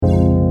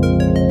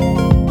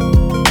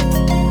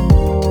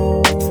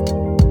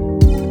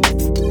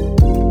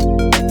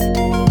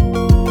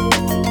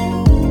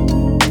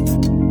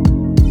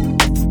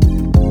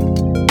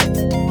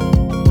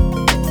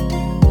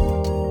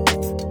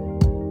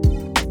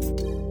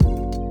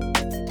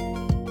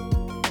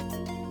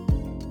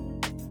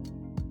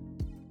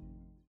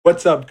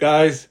What's up,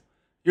 guys?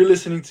 You're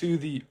listening to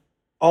the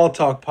All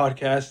Talk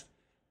podcast.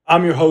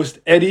 I'm your host,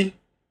 Eddie.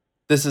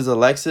 This is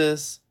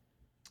Alexis.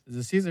 This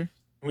is Caesar.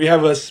 We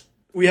have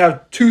we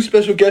have two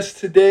special guests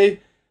today.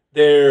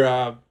 They're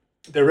uh,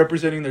 they're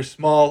representing their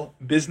small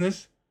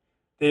business.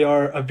 They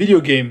are a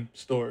video game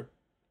store,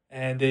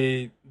 and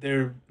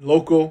they're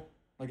local.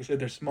 Like I said,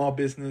 they're small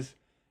business,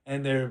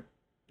 and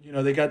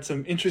they got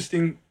some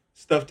interesting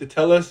stuff to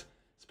tell us,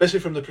 especially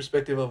from the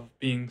perspective of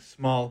being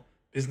small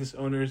business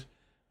owners.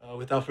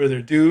 Without further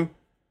ado,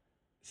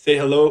 say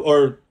hello,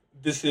 or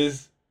this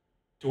is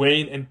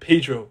Dwayne and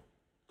Pedro.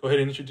 Go ahead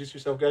and introduce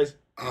yourself, guys.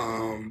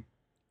 Um,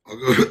 I'll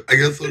go. I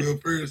guess I'll go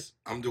first.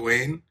 I'm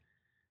Dwayne,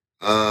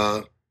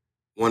 uh,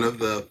 one of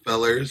the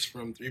fellers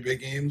from Three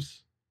Big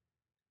Games.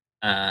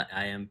 I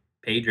am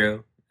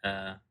Pedro.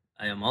 I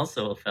am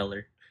also a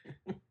feller.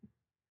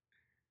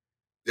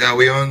 Yeah,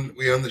 we own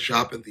the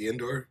shop at the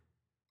indoor.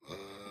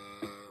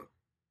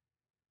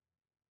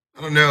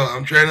 I don't know.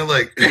 I'm trying to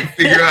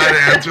figure out how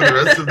to answer the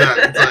rest of that.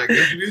 It's like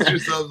introduce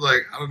yourselves.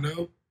 Like I don't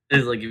know.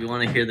 It's like if you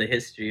want to hear the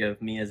history of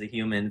me as a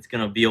human, it's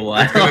gonna be a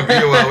while. It's gonna be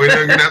a while. We're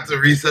gonna have to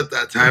reset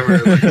that timer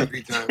like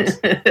 3 times.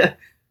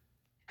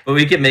 But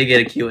we can make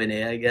it a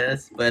Q&A, I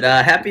guess. But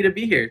happy to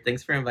be here.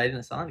 Thanks for inviting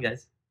us on,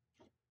 guys.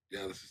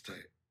 Yeah, this is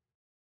tight.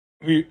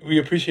 We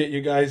appreciate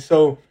you guys.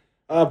 So,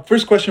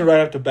 first question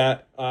right off the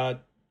bat.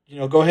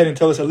 Go ahead and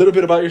tell us a little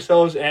bit about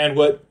yourselves and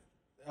what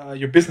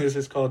your business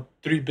is called.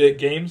 3-Bit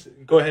Games.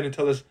 Go ahead and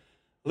tell us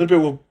a little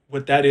bit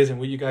what that is and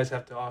what you guys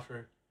have to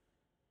offer.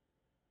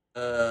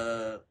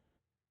 A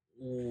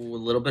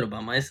little bit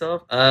about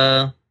myself.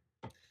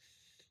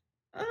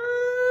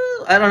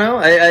 I don't know.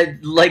 I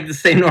like the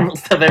same normal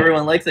stuff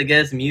everyone likes, I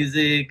guess.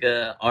 Music,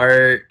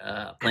 art,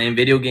 playing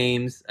video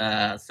games.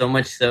 So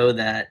much so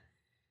that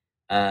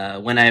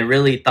when I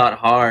really thought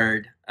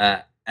hard,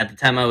 at the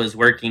time I was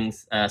working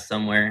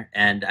somewhere,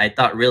 and I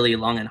thought really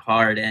long and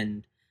hard,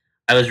 and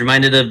I was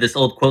reminded of this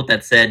old quote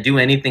that said, "Do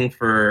anything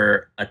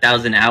for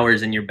 1,000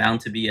 hours, and you're bound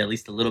to be at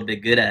least a little bit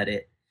good at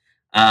it."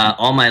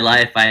 All my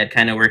life, I had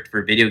kind of worked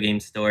for video game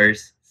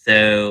stores,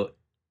 so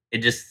it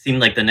just seemed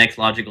like the next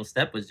logical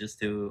step was just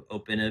to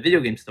open a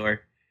video game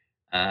store.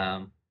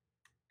 Um,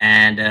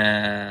 and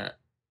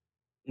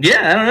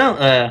yeah, I don't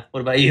know.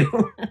 What about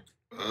you?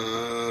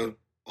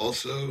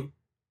 Also,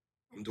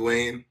 I'm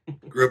Dwayne.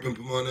 Grew up in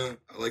Pomona.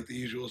 I like the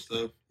usual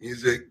stuff: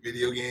 music,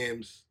 video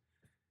games,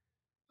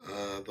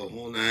 the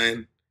whole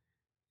nine.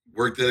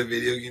 Worked at a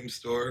video game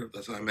store.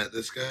 That's how I met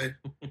this guy.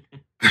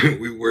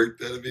 We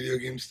worked at a video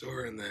game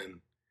store, and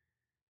then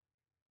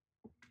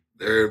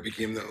there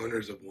became the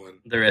owners of one.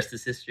 The rest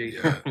is history.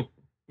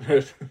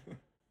 Yeah.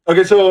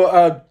 Okay,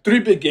 so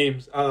 3-Bit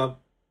Games.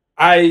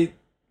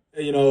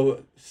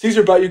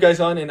 Caesar brought you guys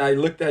on, and I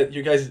looked at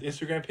you guys'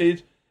 Instagram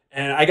page,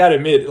 and I gotta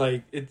admit,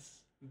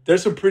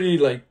 there's some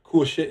pretty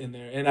cool shit in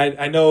there, and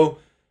I know,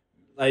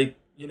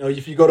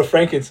 if you go to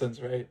Frankincense,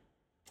 right?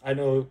 I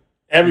know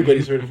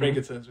everybody's heard of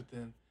Frankincense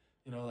within,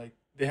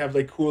 they have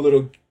cool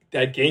little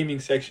that gaming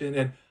section,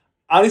 and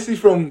honestly,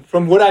 from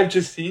what I've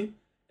just seen,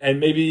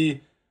 and you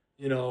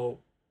know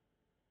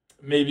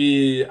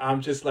maybe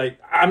I'm just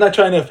I'm not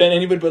trying to offend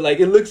anybody, but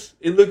it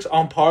looks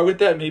on par with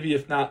that, maybe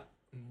if not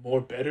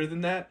more better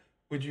than that.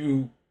 Would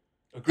you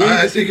agree?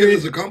 I think it disagree?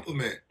 was a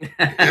compliment.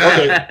 Yeah.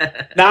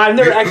 Okay. Now I've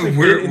never actually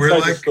We're- been we're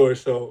inside the like- store,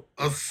 so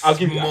A I'll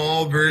give you-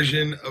 small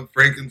version of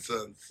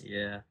frankincense.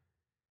 Yeah.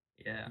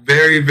 Yeah.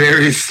 Very,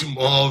 very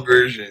small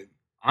version.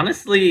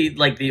 Honestly,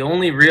 the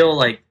only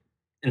real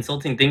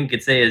insulting thing you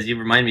could say is you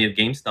remind me of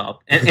GameStop.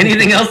 And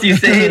anything else you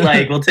say,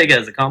 we'll take it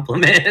as a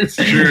compliment. It's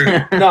true.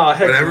 no.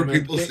 Heck Whenever no, man.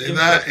 people say Game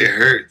that, it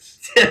hurts.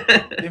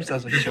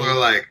 sounds like People a are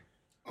like,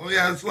 "Oh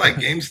yeah, it's like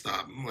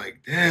GameStop." I'm like,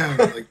 "Damn,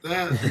 like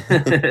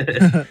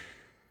that."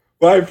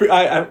 Well,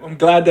 I'm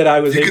glad that I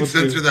was You able can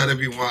censor to. that if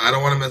you want. I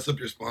don't want to mess up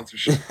your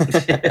sponsorship.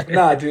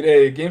 Nah, dude.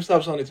 Hey,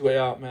 GameStop's on its way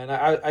out, man.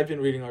 I've been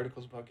reading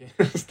articles about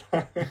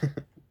GameStop.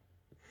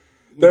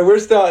 They're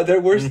worse.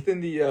 They're worse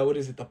than the what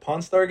is it? The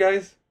Pawn Star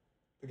guys,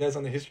 the guys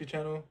on the History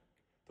Channel.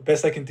 The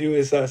best I can do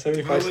is I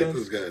 75 like cents.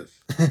 those guys.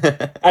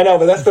 I know,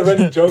 but that's the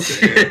running joke.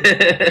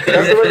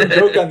 That's the running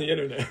joke on the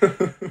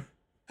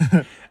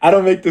internet. I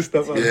don't make this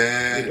stuff on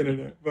Yeah. the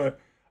internet, but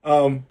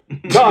no,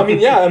 I mean,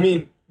 yeah,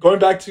 going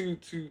back to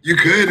You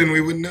could, and we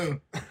wouldn't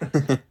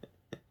know.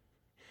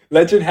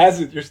 legend has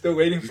it, you're still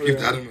waiting Just for keep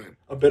that in mind.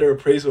 a better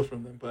appraisal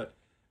from them. But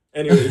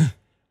anyways,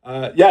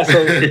 yeah,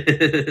 so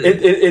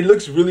it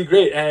looks really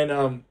great,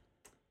 and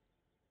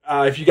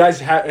if you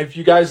guys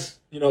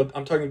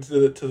I'm talking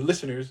to the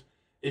listeners.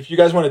 If you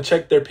guys want to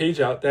check their page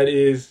out, that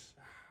is,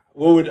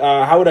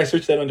 how would I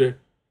search that under?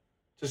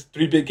 Just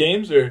 3-Bit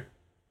Games or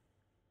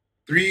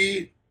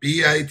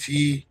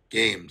 3BIT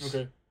games.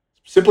 okay,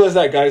 simple as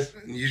that, guys.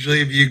 And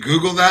usually, if you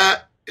Google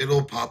that,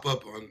 it'll pop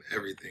up on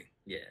everything.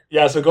 Yeah.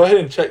 Yeah, so go ahead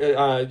and check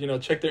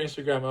check their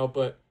Instagram out.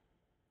 But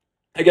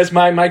I guess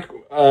my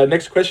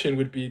next question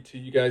would be to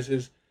you guys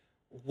is,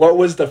 what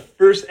was the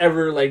first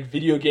ever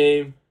video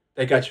game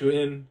that got you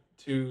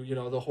into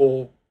the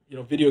whole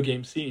video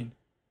game scene?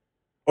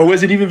 Or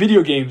was it even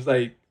video games?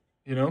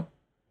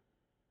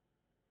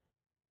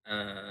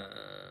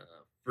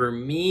 For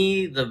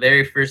me, the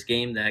very first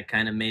game that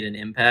kind of made an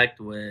impact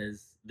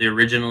was the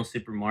original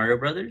Super Mario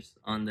Brothers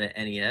on the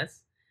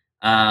NES.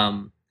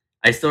 Um,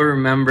 I still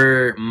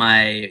remember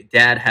my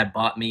dad had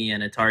bought me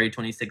an Atari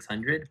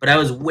 2600, but I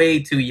was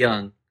way too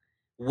young.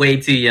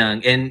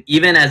 And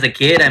even as a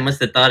kid, I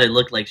must have thought it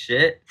looked like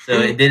shit, so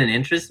it didn't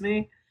interest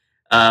me.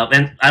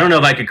 And I don't know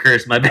if I could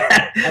curse. My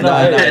bad. I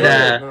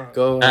know, But,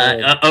 Go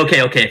ahead.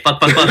 okay.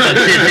 Fuck. Shit.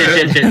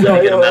 Yo,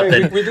 Let me get him out hey,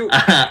 there. we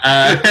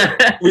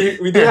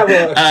do. We do have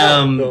a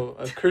account, though,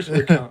 a cursor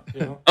account. You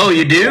know. Oh,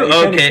 you do? Yeah, you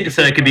can't Okay, see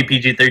so it could be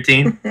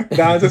PG-13.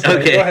 Nah, just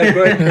Okay.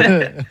 Go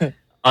ahead.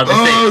 I'll just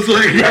say- I was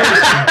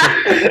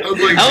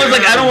like, I was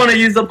like, I don't want to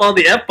use up all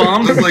the F I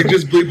bombs. was like,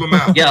 just bleep them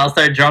out. Yeah, I'll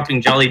start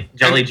dropping Jolly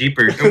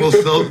Jeepers. And we'll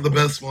sell the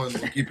best one.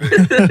 We'll keep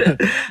it.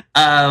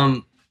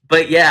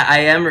 But yeah, I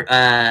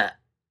am.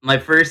 My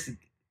first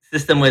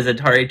system was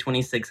Atari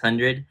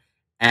 2600,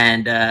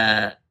 and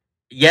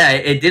yeah,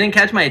 it didn't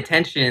catch my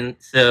attention.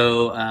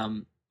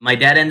 So my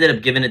dad ended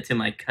up giving it to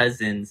my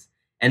cousins,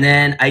 and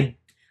then I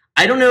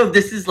don't know if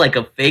this is like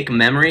a fake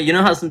memory. You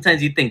know how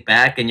sometimes you think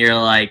back and you're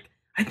like,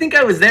 I think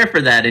I was there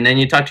for that, and then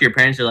you talk to your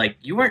parents, you're like,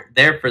 you weren't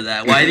there for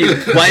that. Why do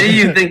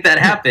you think that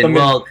happened?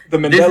 Well, the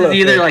this Mandela is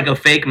either effect. like a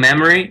fake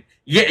memory.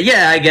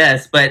 Yeah, I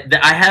guess. But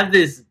I have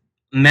this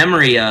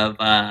memory of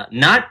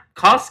not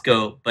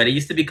Costco, but it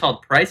used to be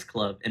called Price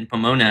Club in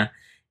Pomona.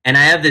 And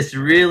I have this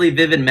really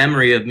vivid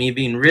memory of me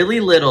being really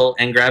little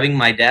and grabbing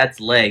my dad's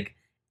leg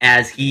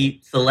as he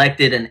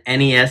selected an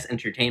NES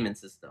entertainment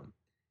system.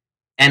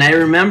 And I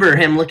remember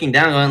him looking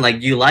down, going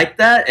like, "You like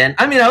that?" And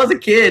I mean, I was a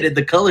kid, and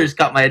the colors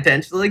caught my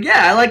attention. Like,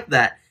 yeah, I like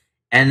that.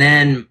 And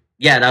then,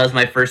 yeah, that was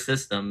my first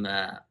system,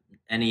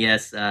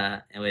 NES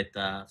with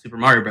Super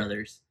Mario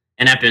Brothers.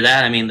 And after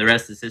that, I mean, the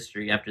rest is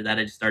history. After that,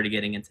 I just started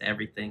getting into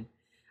everything.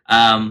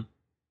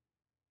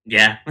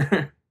 Yeah.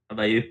 How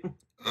about you?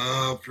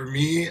 For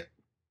me,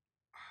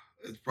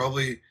 it's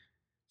probably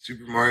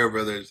Super Mario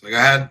Brothers. Like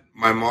I had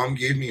my mom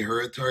gave me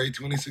her Atari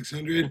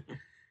 2600,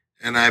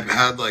 and I've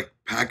had like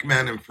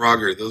Pac-Man and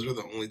Frogger. Those were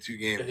the only two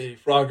games, Hey,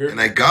 Frogger. and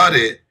I got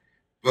it.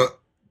 But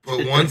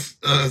once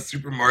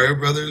Super Mario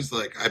Brothers,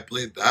 like I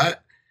played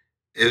that,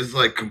 it was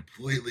like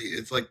completely.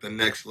 It's like the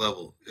next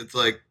level. It's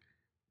like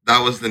that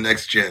was the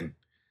next gen,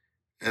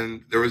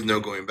 and there was no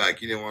going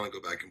back. You didn't want to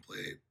go back and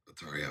play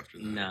Atari after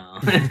that. No,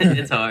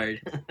 it's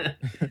hard.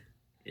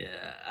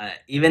 Yeah,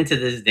 even to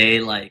this day,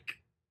 like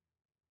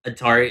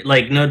Atari,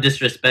 like no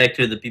disrespect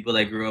to the people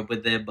that grew up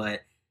with it,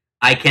 but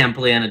I can't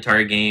play an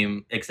Atari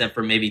game except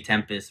for maybe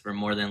Tempest for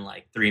more than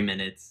like 3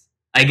 minutes.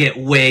 I get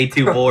way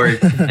too bored.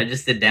 I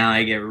just sit down.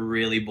 I get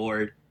really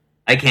bored.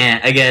 I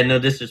can't. Again, no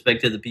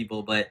disrespect to the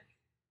people, but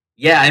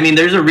yeah, I mean,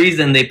 there's a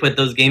reason they put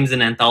those games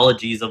in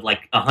anthologies of like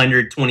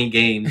 120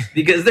 games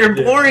because they're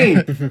Yeah. boring.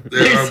 They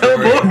They're are so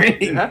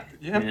boring. You boring. have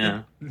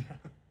Yeah.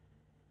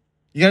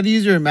 You got to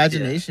use your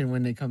imagination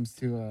when it comes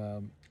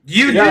to.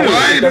 You Yeah, do.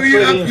 Why do you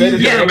have to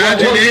use Yeah, your well,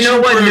 imagination you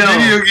know what? for a No.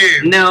 video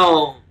game?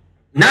 No,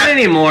 not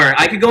anymore.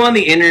 I could go on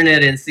the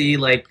internet and see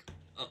like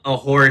a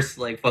horse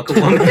like fuck a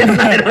woman.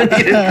 I don't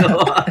need to go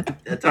on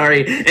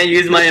Atari and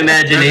use my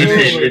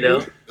imagination. You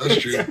know. That's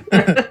true.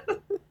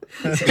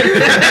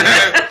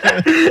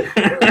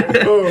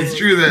 Oh. It's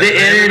true that The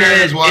internet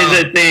is wild.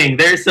 is a thing.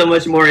 There's so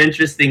much more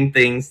interesting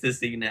things to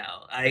see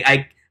now.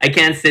 I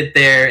can't sit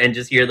there and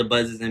just hear the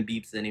buzzes and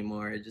beeps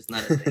anymore. It's just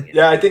not a thing.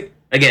 Yeah, I think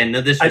Again,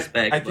 no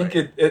disrespect. I think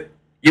but it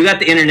you got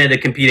the internet to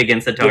compete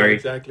against yeah, Atari.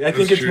 exactly. I That's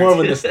think it's true. more of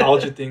a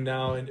nostalgia thing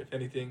now, and if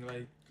anything,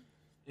 like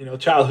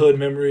childhood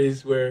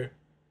memories where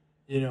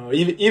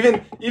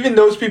even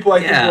those people I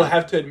think Yeah. will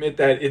have to admit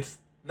that it's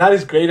not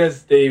as great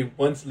as they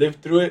once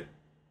lived through it.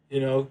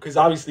 Because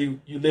obviously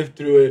you lived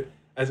through it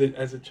as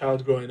a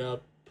child growing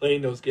up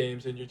playing those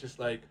games, and you're just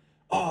like,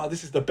 oh,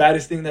 this is the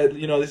baddest thing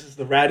this is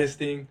the raddest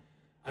thing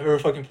I've ever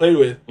fucking played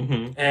with,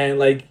 Mhm. and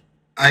like.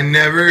 I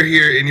never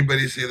hear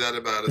anybody say that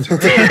about Atari.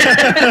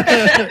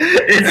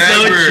 It's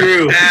so Ever,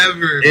 true.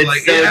 Ever. It's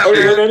Like, so yeah, Oh, true.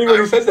 yeah, man, when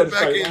anybody I says that, it's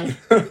back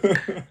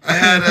like, in- I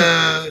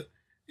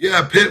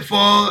had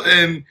Pitfall,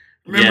 and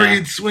remember Yeah.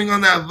 you'd swing on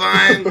that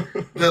vine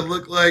that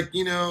looked like,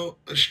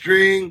 a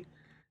string.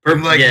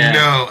 I'm like, Yeah.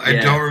 no, I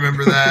Yeah. don't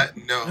remember that.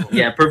 No.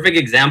 Yeah, perfect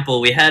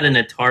example. We had an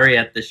Atari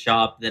at the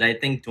shop that I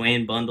think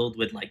Dwayne bundled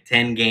with like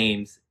 10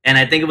 games, and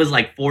I think it was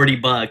like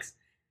 $40.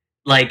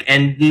 Like,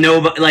 and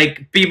nobody,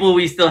 like,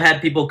 we still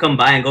had people come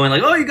by and going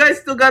like, "Oh, you guys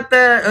still got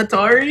that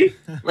Atari?"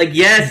 Like,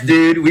 yes,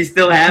 dude, we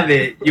still have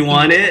it. You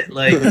want it?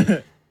 Like,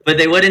 but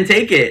they wouldn't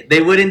take it. They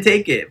wouldn't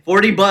take it.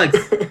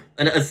 $40,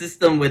 a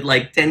system with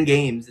like 10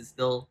 games is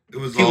still It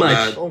was too all much.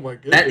 bad. Oh my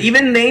goodness. that.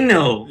 Even they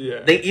know.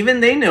 Yeah.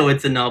 They know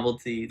it's a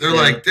novelty. They're so-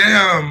 like,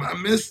 damn, I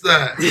missed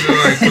that. They're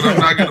like, but I'm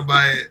not going to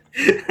buy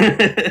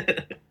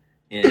it.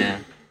 Yeah.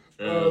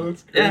 Oh, So,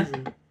 that's yeah.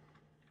 crazy.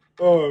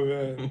 Oh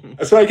man.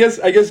 So I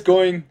guess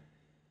going,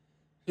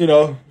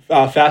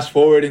 fast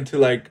forward into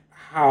like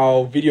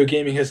how video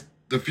gaming has,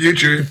 The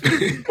future.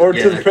 or to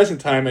Yeah. the present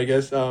time, I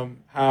guess,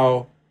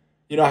 how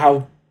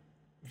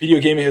video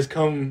gaming has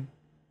come,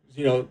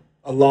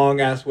 a long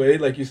ass way.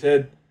 Like you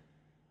said,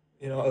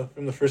 you know,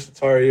 from the first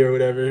Atari or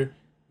whatever,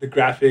 the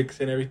graphics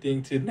and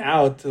everything to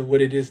now to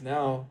what it is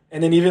now,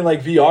 and then even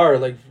like VR,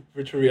 like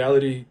virtual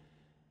reality,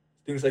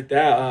 things like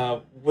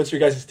that. What's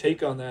your guys'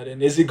 take on that?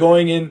 And is it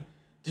going in?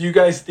 Do you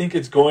guys think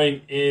it's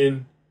going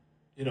in?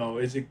 You know,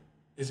 is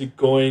it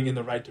going in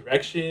the right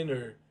direction,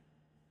 or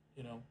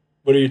you know,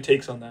 what are your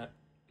takes on that?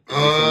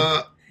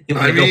 You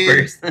want I to go mean,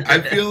 first? I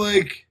feel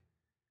like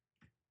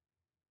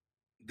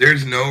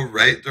there's no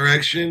right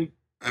direction.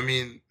 I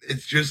mean,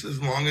 it's just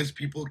as long as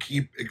people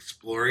keep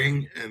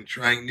exploring and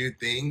trying new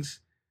things,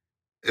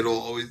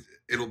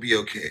 it'll be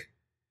okay.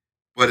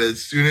 But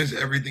as soon as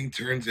everything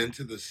turns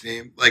into the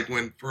same, like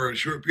when for a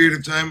short period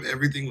of time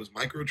everything was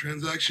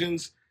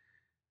microtransactions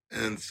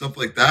and stuff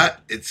like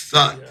that, it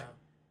sucked Yeah.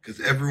 because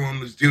everyone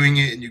was doing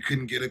it and you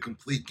couldn't get a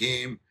complete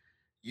game,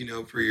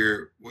 for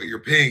your what you're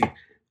paying.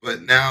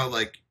 But now,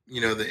 like the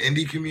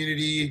indie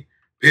community,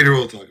 Peter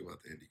will talk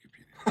about the indie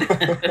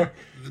community.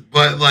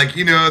 But like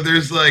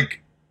there's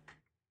like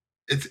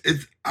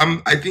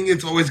I think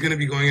it's always going to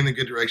be going in a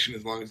good direction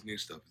as long as new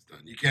stuff is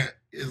done. You can't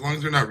as long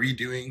as they're not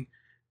redoing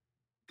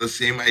the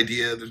same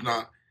idea. There's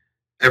not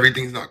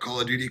everything's not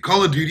Call of Duty.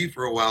 Call of Duty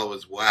for a while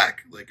was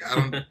whack. Like I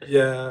don't.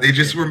 Yeah. They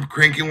just were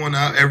cranking one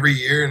out every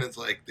year, and it's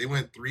like they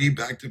went 3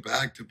 back to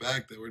back to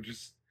back that were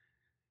just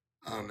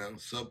I don't know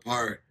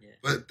subpar. Yeah.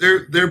 But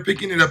they're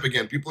picking it up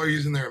again. People are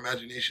using their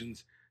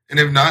imaginations, and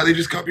if not, they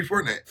just copy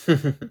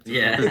Fortnite.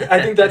 Yeah.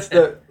 I think that's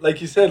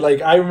like you said,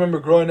 like I remember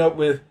growing up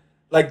with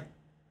like,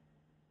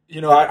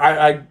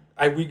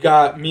 we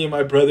got me and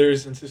my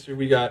brothers and sister,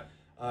 we got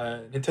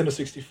Nintendo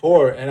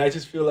 64, and I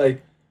just feel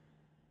like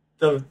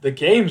the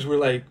games were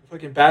like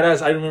fucking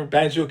badass. I remember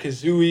Banjo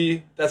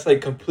Kazooie. That's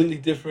like completely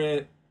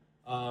different.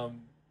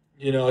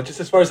 Just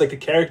as far as like the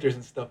characters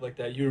and stuff like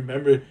that, you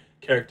remember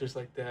characters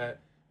like that.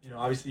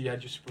 Obviously you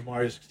had your Super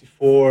Mario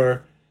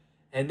 64,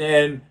 and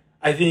then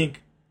I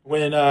think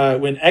when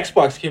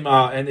Xbox came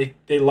out and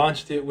they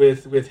launched it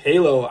with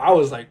Halo, I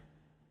was like,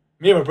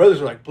 me and my brothers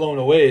were like blown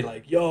away.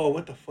 Like, yo,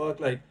 what the fuck?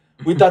 Like,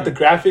 we thought the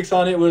graphics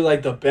on it were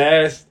like the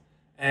best,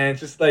 and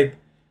just like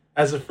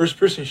as a first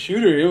person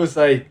shooter, it was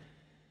like,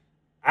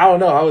 I don't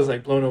know, I was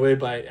like blown away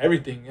by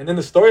everything. And then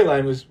the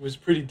storyline was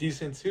pretty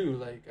decent too.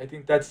 Like I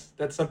think that's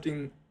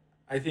something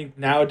I think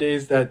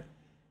nowadays that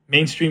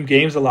mainstream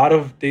games a lot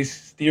of they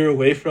steer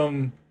away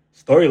from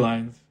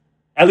storylines.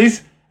 At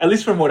least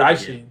from what I've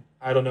seen.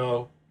 I don't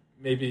know,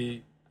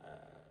 maybe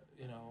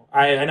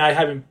I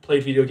haven't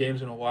played video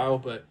games in a while,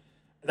 but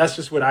that's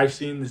just what I've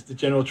seen. Is the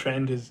general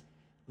trend is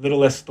a little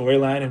less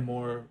storyline and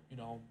more,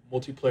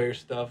 multiplayer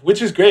stuff,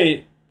 which is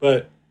great,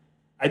 but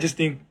I just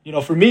think,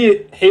 for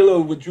me, Halo,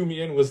 what drew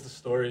me in was the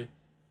story,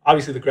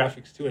 obviously the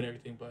graphics too and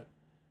everything. But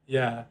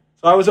yeah,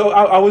 so I was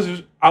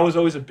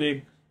always a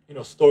big,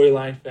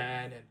 storyline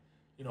fan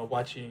and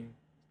watching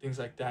things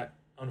like that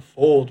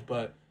unfold.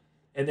 But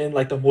and then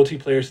like the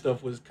multiplayer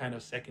stuff was kind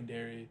of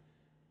secondary.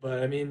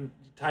 But I mean,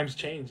 times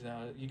change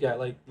now. You got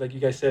like you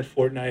guys said,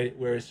 Fortnite,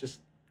 where it's just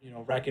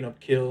racking up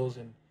kills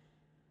and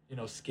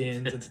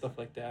skins and stuff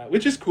like that,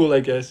 which is cool, I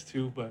guess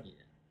too. But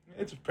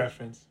it's a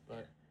preference,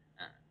 but.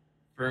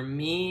 For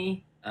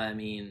me, I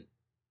mean,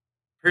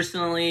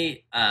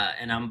 personally,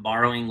 and I'm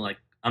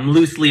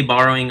loosely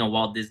borrowing a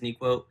Walt Disney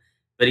quote,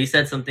 but he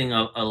said something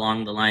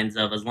along the lines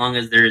of, as long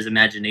as there is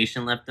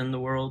imagination left in the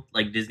world,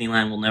 like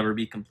Disneyland will never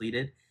be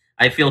completed.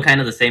 I feel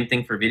kind of the same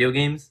thing for video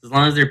games. As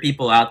long as there are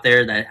people out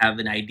there that have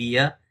an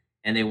idea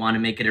and they want to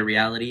make it a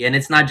reality, and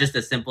it's not just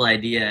a simple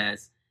idea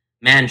as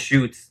man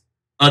shoots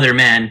other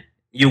man,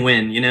 you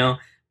win,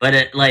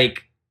 But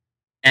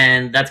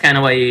and that's kind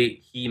of why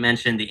he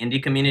mentioned the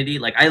indie community.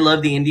 Like, I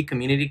love the indie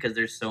community because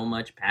there's so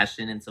much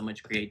passion and so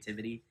much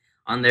creativity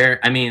on there.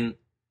 I mean,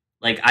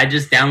 like, I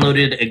just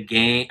downloaded a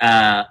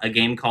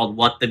game called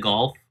What the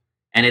Golf,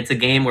 and it's a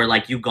game where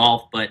like you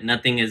golf, but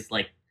nothing is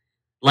like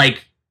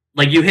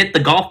you hit the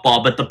golf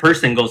ball, but the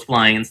person goes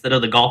flying instead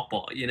of the golf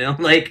ball.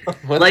 Like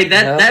like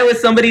that was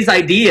somebody's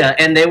idea,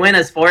 and they went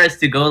as far as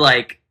to go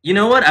like, you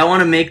know what? I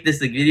want to make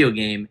this a video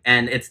game,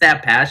 and it's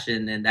that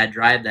passion and that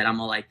drive that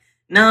I'm all like.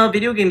 No,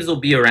 video games will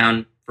be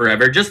around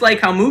forever, just like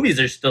how movies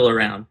are still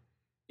around.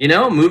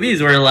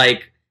 Movies were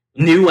like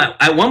new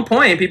at one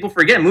point. People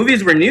forget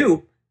movies were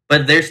new,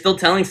 but they're still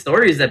telling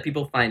stories that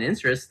people find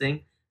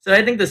interesting. So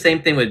I think the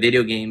same thing with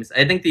video games.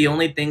 I think the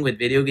only thing with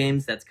video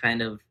games that's kind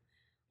of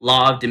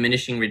law of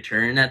diminishing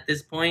return at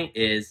this point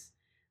is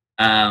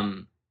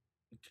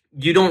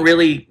you don't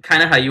really,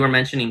 kind of how you were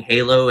mentioning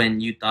Halo and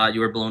you thought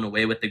you were blown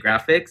away with the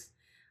graphics.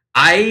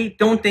 I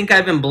don't think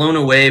I've been blown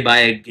away by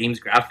a game's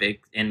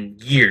graphics in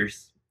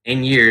years.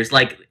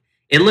 Like,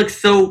 it looks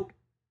so,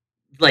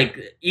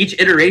 like, each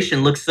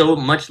iteration looks so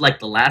much like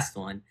the last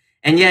one.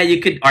 And yeah,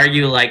 you could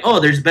argue like, oh,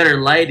 there's better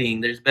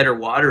lighting, there's better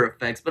water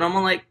effects, but I'm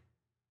like,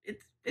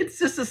 it's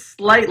just a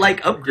slight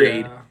like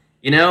upgrade.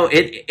 Yeah.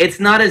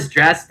 It's not as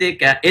drastic.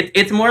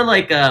 It's more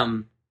like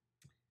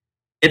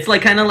it's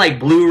like kind of like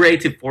Blu-ray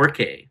to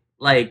 4K.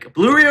 Like,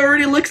 Blu-ray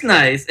already looks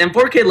nice, and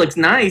 4K looks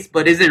nice,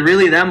 but is it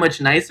really that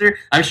much nicer?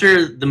 I'm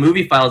sure the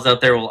movie files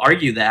out there will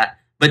argue that.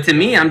 But to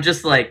me, I'm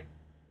just like,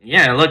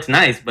 Yeah, it looks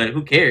nice, but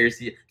who cares?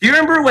 Do you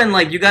remember when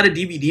like you got a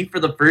DVD for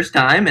the first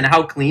time and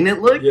how clean it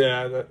looked?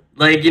 Yeah, that,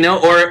 Like,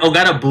 or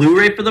got a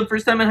Blu-ray for the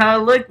first time and how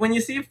it looked. When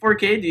you see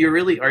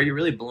 4K, are you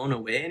really blown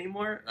away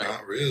anymore? Like,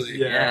 Not really.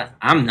 Yeah. yeah,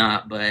 I'm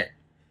not, but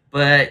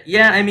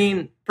yeah, I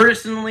mean,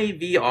 personally,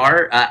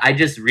 VR, I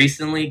just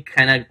recently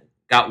kind of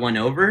got one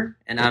over,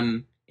 and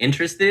I'm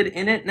interested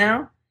in it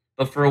now.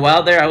 But for a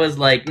while there, I was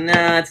like,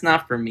 nah, it's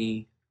not for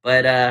me.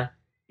 But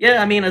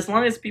yeah, I mean, as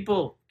long as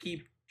people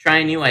keep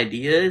trying new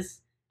ideas,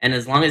 and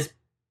as long as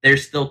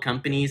there's still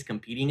companies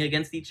competing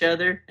against each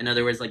other, in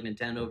other words, like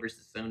Nintendo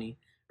versus Sony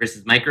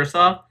versus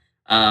Microsoft,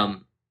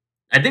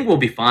 I think we'll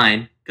be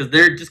fine because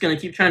they're just gonna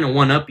keep trying to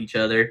one up each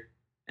other,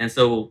 and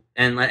so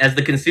as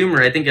the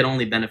consumer, I think it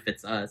only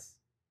benefits us.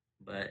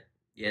 But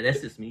yeah,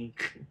 that's just me.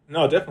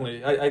 no,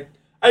 definitely. I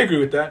agree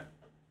with that.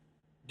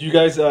 Do you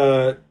guys,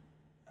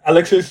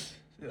 Alexis,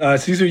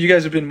 Caesar, you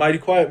guys have been mighty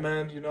quiet,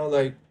 man. You know,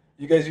 like,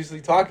 you guys usually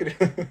talking.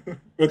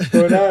 What's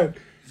going on?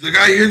 He's like,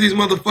 I hear these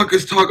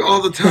motherfuckers talk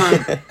all the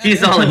time.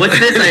 He's all like, "What's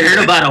this? I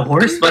heard about a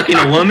horse fucking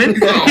a woman." He's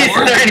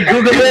trying to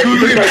Google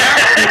Googling it.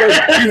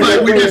 that. He's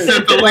like, we just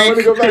sent the I want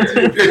to link. go back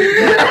to you.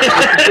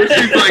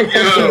 He's like,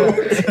 yo,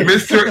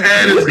 Mr.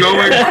 Ed is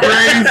going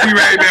crazy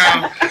right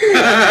now.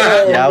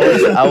 Yeah,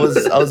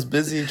 I was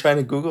busy trying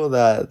to Google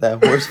that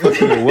horse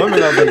fucking a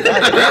woman. I was like,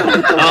 God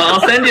damn.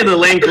 I'll send you the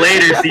link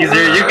later,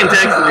 Caesar. You can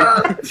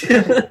text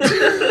me.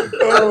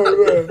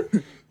 Oh,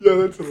 man. Yeah,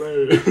 that's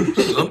hilarious.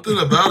 Something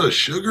about a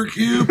sugar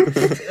cube?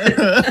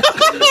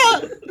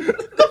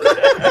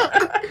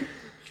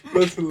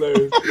 That's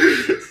hilarious.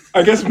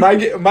 I guess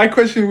my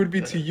question would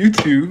be to you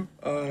two.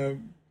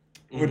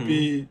 Would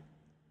be,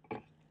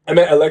 I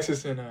meant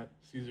Alexis and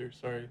Caesar.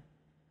 Sorry.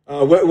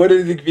 What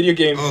are the video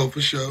games? Oh,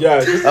 for sure.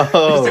 Yeah, just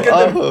to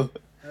get them,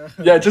 Oh,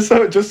 yeah, just so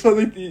that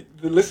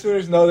the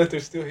listeners know that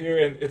they're still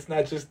here and it's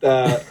not just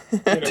because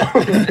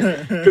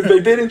they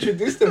did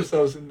introduce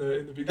themselves in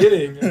the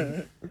beginning.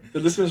 And the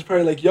listeners are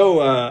probably like, "Yo,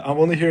 I'm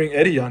only hearing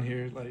Eddie on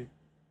here. Like,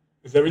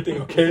 is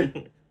everything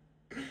okay?"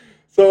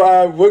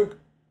 So,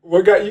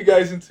 what got you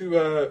guys into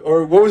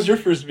or what was your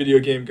first video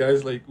game,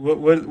 guys? Like, what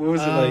was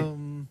it like?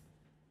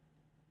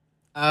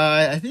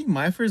 I think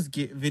my first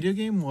video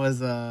game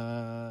was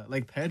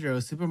like Pedro,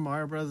 Super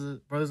Mario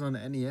Brothers on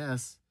the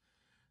NES.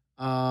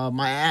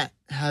 My aunt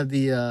had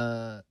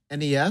the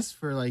NES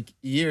for like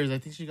years. I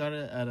think she got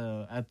it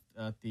at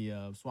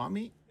the swap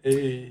meet.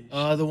 Hey,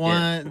 The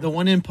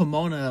one in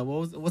Pomona.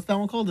 What's that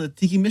one called? The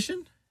Tiki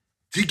Mission.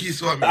 Tiki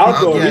swap meet.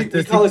 outdoor. Yeah,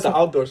 We call it the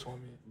outdoor swap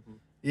meet.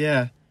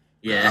 Yeah.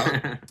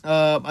 Yeah.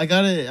 I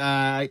got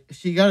it.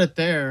 She got it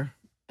there,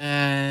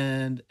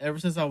 and ever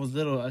since I was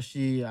little,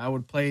 I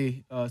would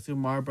play Super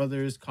Mario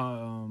Brothers.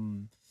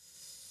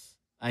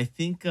 I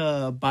think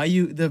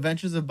Bayou, The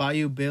Adventures of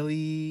Bayou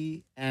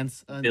Billy and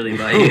Billy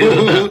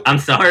Bayou. I'm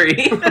sorry.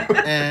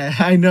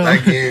 I know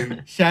That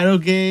game.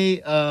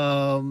 Shadowgate,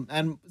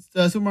 and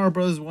Super Mario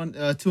Brothers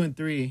 1, 2, and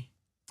 3,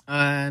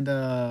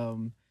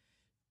 and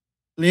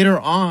later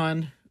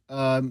on,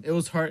 it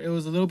was hard. It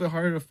was a little bit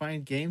harder to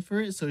find games for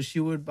it, so she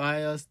would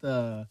buy us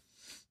the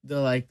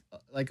like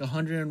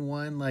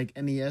 101 like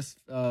NES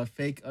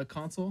fake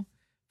console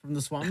from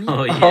the swap meet.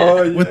 Oh yeah.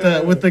 Oh,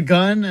 yeah. With the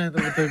gun and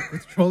with the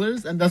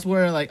controllers, and that's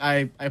where like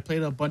I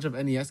played a bunch of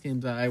NES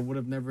games that I would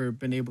have never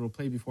been able to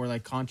play before,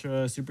 like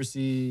Contra, Super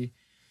C,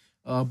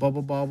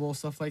 Bubble Bobble,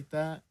 stuff like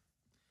that.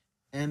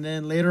 And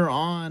then later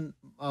on,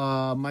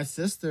 my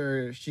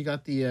sister, she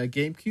got the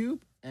GameCube,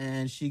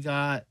 and she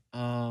got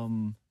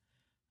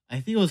I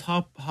think it was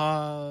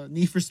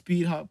Need for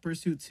Speed Hot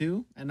Pursuit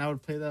 2, and I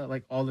would play that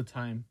like all the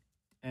time.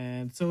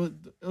 And so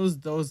it was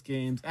those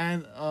games,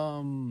 and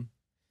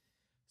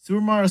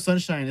Super Mario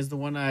Sunshine is the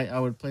one I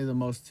would play the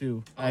most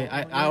too.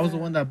 I was the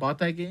one that bought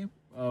that game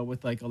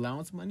with like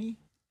allowance money,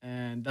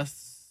 and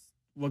that's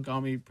what got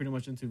me pretty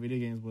much into video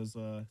games was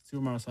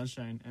Super Mario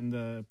Sunshine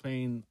and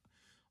playing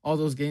all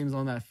those games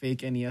on that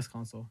fake NES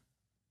console.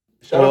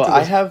 Shout Well, out to I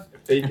those have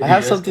fake I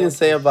have NES something to consoles.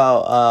 say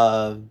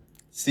about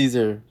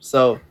Caesar.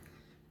 So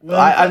Well,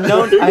 I've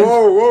known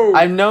Whoa.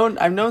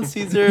 I've known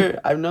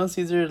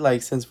Caesar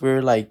like since we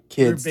were like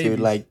kids, dude, babies.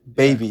 like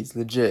babies,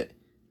 legit.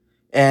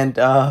 And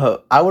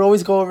I would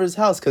always go over his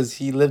house because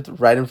he lived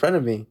right in front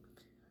of me,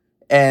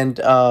 and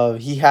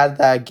he had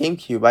that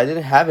GameCube. I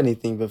didn't have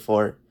anything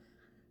before,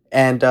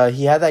 and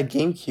he had that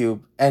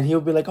GameCube, and he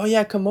would be like, "Oh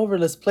yeah, come over,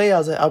 let's play."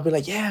 I'll be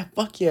like, "Yeah,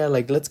 fuck yeah,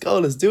 like let's go,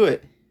 let's do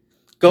it."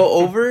 Go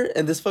over,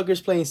 and this fucker's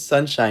playing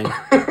Sunshine.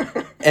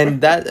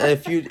 And that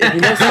if you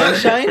know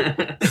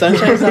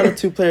Sunshine's not a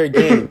 2-player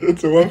game.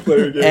 It's a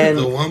one-player game. And-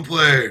 The one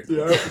player.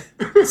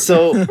 yeah.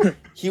 So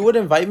he would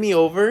invite me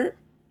over,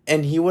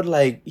 and he would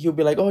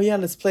be like, "Oh yeah,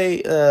 let's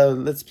play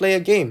a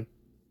game."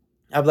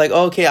 I'd be like,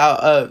 oh, "Okay."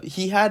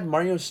 He had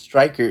Mario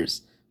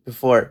Strikers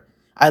before.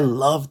 I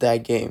loved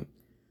that game,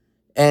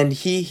 and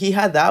he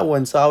had that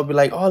one. So I would be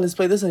like, "Oh, let's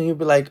play this," and he'd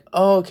be like,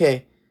 "Oh,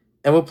 okay,"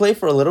 and we'll play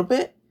for a little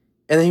bit.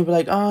 And then he'd be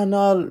like, "Oh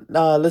no,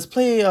 let's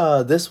play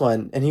this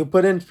one." And he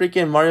put in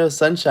freaking Mario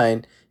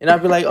Sunshine, And I'll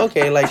be like,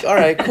 okay, like, all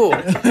right, cool.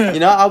 You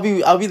know, I'll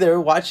be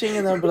there watching,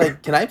 and I'll be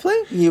like, can I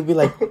play? He'll be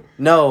like,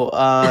 no,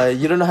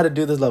 you don't know how to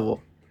do this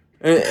level.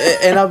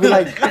 And I'll be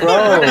like,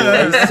 bro,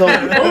 like,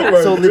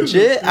 so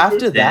legit.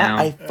 After that,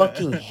 I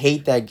fucking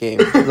hate that game.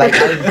 Like,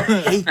 I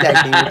hate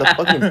that game with a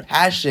fucking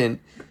passion.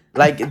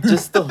 Like,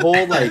 just the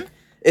whole like,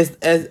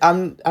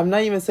 I'm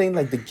not even saying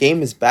like the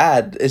game is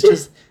bad. It's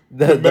just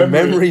the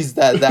memories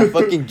that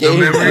fucking game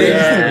brings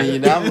to me. You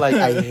know, I'm like,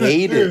 I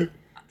hate it.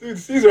 Dude,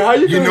 Caesar, how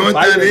you know what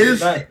that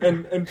is?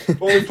 And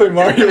only play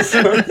Mario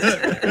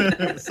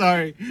songs?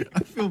 Sorry, I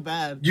feel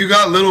bad. You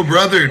got little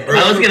brother, bro.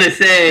 I was gonna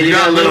say you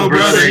got little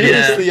brother.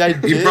 Seriously, Yeah. I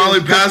did. He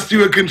probably passed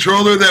you a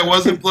controller that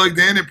wasn't plugged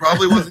in. It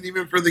probably wasn't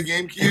even for the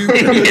GameCube.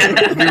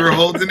 Yeah. You were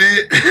holding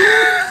it.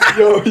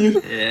 Yo,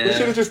 you Yeah.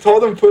 should have just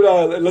told him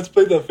let's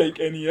play the fake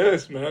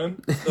NES,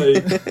 man.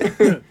 Like,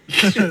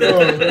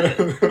 oh,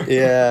 man.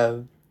 Yeah.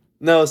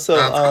 No, so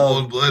That's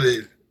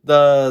cold-blooded.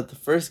 the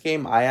first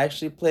game I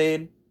actually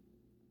played.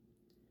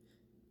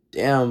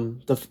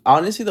 Damn,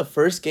 honestly the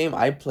first game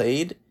I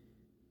played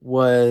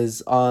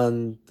was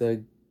on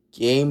the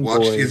Game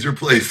Watch Boy. Caesar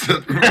play. It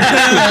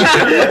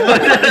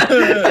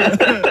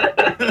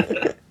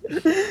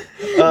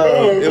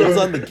was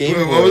on the Game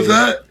Boy. What was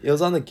that? It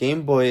was on the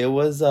Game Boy. It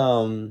was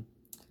a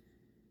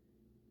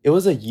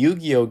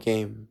Yu-Gi-Oh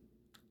game.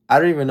 I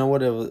don't even know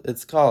what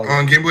it's called.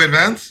 On Game Boy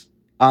Advance?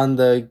 On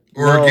the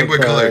Game Boy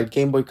Color?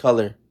 Game Boy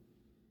Color.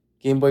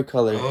 Game Boy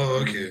Color.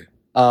 Oh, okay.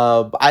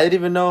 I didn't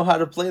even know how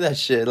to play that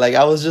shit. Like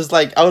I was just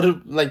like I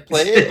would like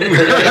play it, and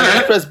then, like, I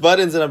would press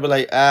buttons, and I'd be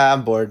like,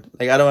 I'm bored.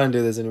 Like I don't want to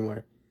do this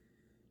anymore.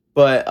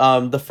 But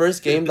the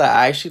first game that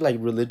I actually like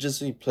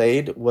religiously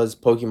played was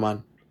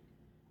Pokemon.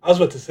 I was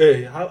about to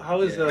say, how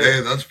is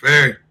Hey, that's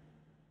fair.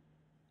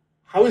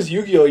 how is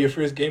Yu-Gi-Oh your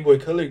first Game Boy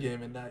Color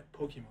game and not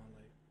Pokemon?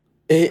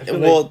 Like, I feel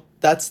Well,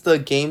 that's the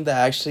game that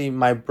actually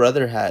my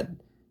brother had.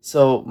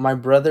 So my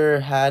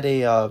brother had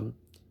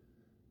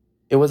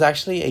it was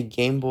actually a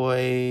Game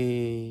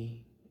Boy.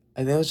 I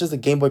think it was just a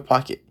Game Boy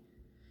Pocket.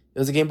 It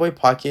was a Game Boy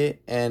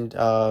Pocket, and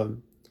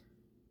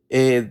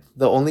the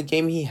only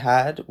game he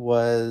had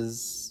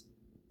was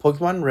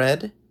Pokemon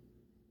Red,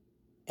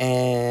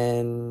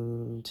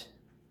 and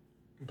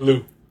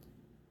Blue.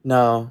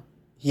 no,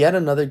 he had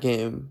another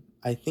game.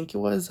 I think it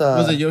was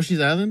Was it Yoshi's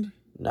Island?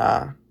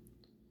 Nah.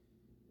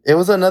 It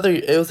was a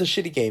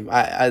shitty game.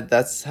 I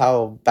that's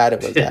how bad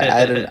it was.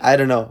 I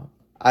don't know.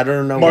 I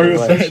don't know Mario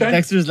what it was. Sunshine?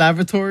 Dexter's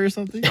Laboratory or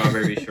something?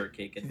 Strawberry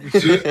shortcake.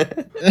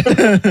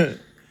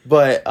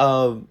 But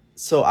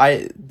so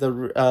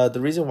the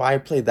reason why I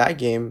played that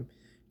game,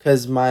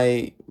 because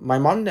my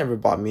mom never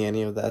bought me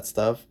any of that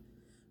stuff.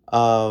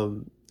 I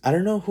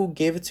don't know who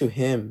gave it to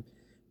him,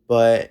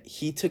 but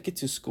he took it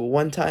to school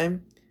one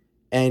time,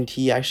 and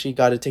he actually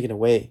got it taken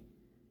away,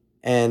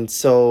 and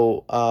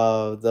so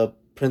the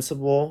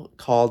principal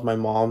called my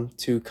mom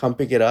to come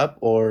pick it up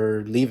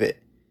or leave it.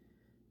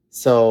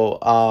 So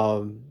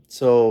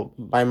so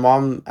my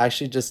mom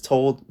actually just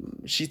told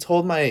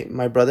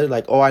my brother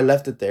like, oh, I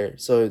left it there,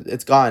 so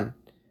it's gone.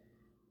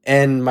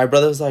 And my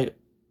brother was like,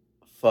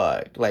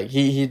 fuck, like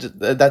he just,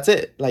 that's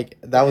it, like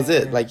that was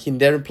it, like he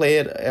never play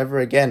it ever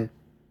again.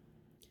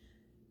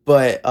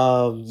 But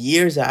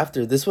years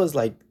after, this was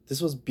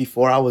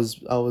before I was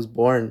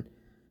born,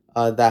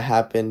 that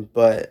happened.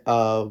 But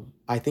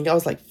I think I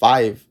was like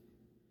 5,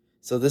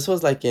 so this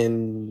was like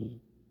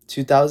in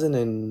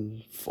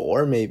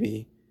 2004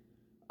 maybe.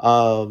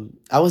 I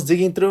was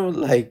digging through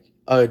like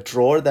a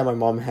drawer that my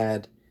mom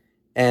had,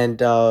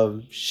 and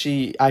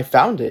I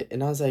found it,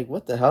 and I was like,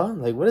 what the hell,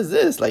 like what is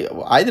this? Like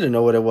I didn't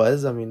know what it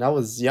was. I mean, I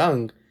was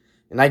young,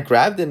 and I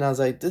grabbed it, and I was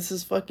like, this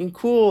is fucking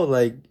cool,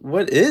 like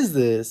what is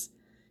this?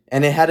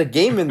 And it had a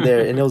game in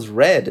there, and it was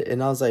red,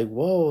 and I was like,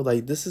 whoa,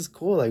 like this is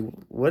cool, like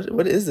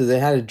what is this?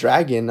 It had a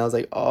dragon, and I was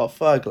like, oh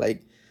fuck,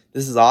 like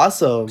this is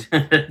awesome,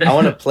 I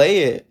want to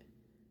play it.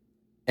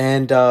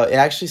 And it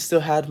actually still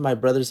had my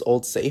brother's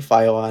old save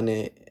file on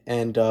it,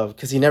 and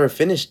because he never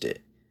finished it.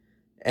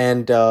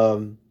 And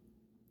I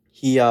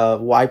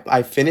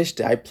finished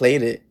it, I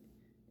played it,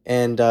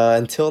 and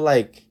until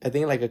like I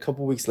think like a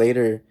couple weeks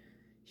later,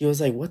 he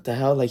was like, what the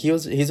hell, like he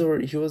was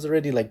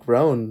already like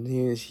grown.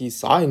 He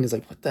saw it, and he's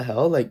like, what the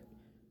hell, like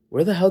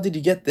where the hell did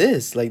you get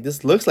this, like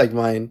this looks like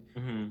mine.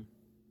 Mm-hmm.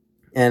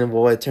 And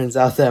well, it turns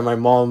out that my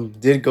mom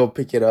did go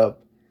pick it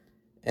up,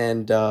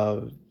 and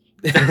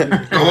Oh.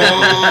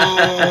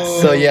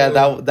 so yeah,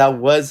 that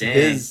was Dang.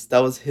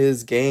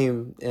 his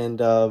game, and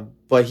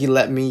but he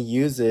let me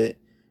use it,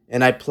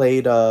 and I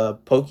played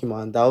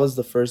Pokemon. That was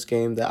the first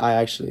game that I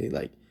actually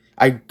like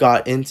I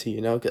got into,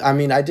 you know. 'Cause, I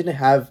mean, I didn't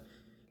have,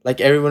 like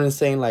everyone is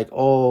saying like,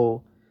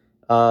 oh,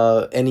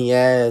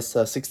 NES,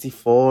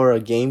 64,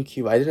 a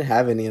GameCube. I didn't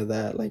have any of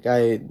that. Like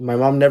my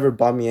mom never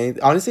bought me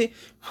anything. Honestly,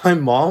 my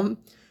mom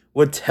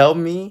would tell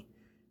me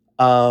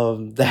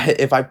that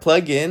if I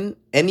plug in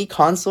any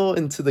console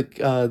into the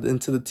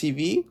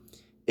TV,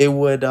 it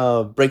would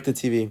break the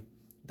TV.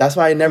 That's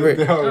why I never.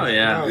 Oh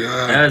yeah.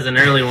 Yeah. That was an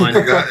early one.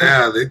 They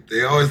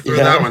always throw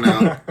Yeah. that one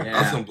out. Yeah.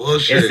 That's some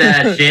bullshit. It's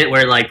that shit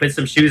where like put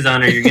some shoes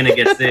on or you're gonna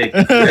get sick.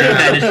 That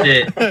kind of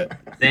shit.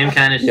 Same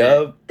kind of shit.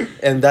 Yup.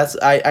 And that's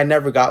I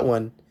never got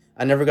one.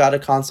 I never got a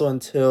console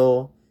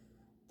until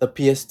the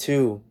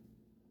PS2.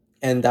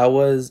 And that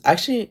was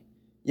actually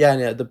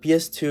yeah, the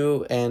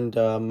PS2, and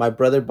my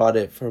brother bought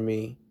it for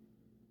me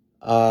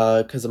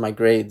because of my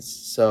grades.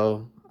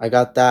 So I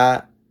got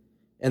that.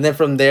 And then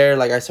from there,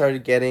 like I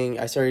started getting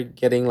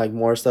like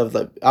more stuff.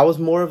 Like I was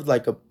more of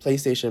like a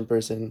PlayStation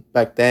person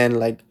back then,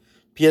 like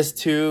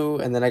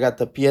PS2, and then I got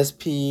the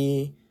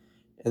PSP,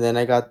 and then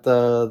I got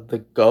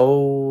the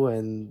Go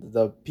and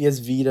the PS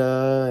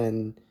Vita,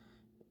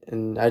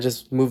 and I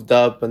just moved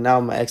up, but now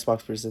I'm an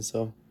Xbox person.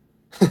 So,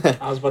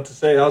 I was about to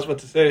say. I'm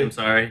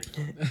sorry.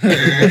 I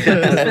was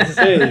about to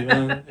say,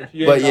 man. If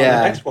you But ain't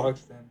yeah. on the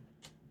Xbox, then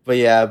but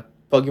yeah,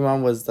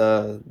 Pokemon was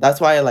the. That's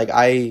why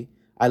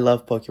I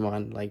love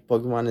Pokemon. Like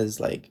Pokemon is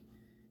like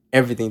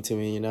everything to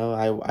me.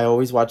 I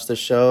always watch the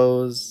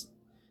shows.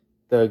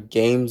 The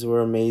games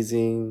were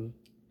amazing.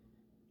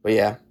 But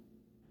yeah.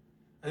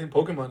 I think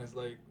Pokemon is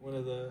like one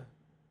of the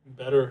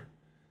better.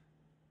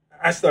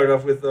 I started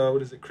off with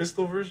what is it,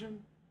 Crystal version?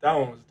 That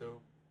one was dope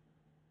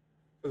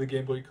for the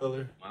Game Boy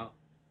Color. Wow,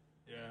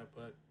 Yeah,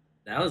 but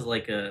that was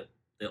like the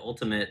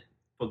ultimate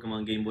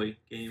Pokemon Game Boy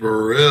game.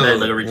 For real.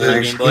 The original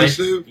The Game Boy.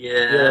 exclusive?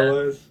 yeah, it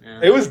was.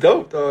 Yeah. It was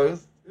dope though. It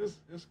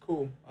was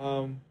cool.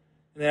 And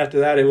then after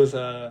that, it was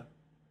I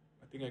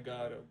think I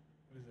got a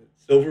what is it,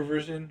 silver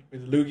version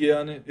with Lugia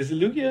on it. Is it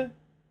Lugia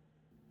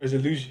or is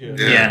it Lugia?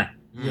 Yeah.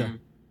 Yeah. Mhm.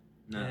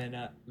 No. And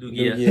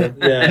Lugia. Lugia.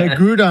 yeah.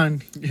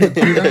 Groudon.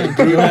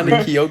 Groudon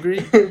and Kyogre.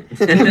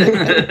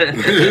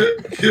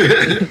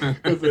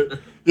 That's it.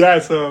 Yeah.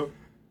 So,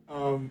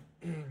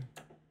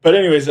 but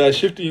anyways,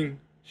 shifting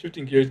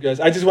gears, guys.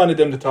 I just wanted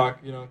them to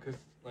talk, because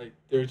like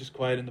they're just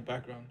quiet in the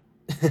background.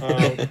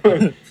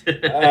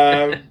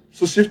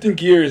 So shifting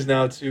gears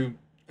now to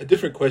a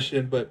different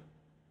question, but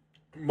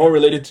more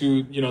related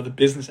to the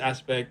business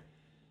aspect.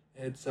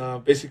 It's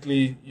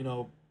basically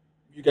you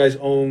guys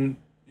own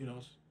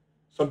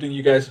something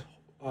you guys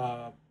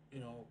have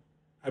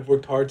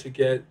worked hard to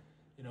get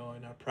and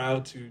are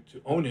proud to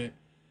own it.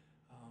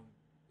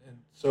 And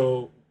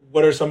so,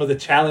 what are some of the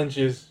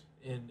challenges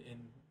in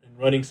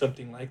running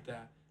something like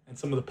that, and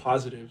some of the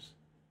positives?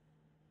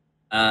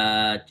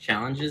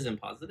 Challenges and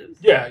positives.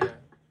 Yeah.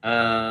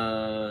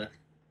 I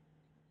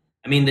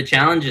mean, the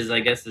challenges,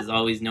 I guess, is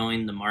always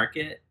knowing the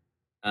market,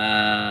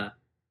 and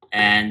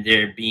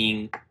there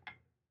being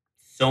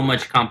so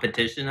much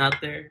competition out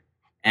there,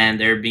 and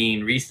there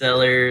being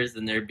resellers,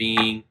 and there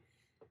being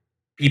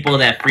people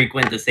that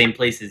frequent the same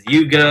places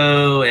you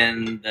go,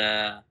 and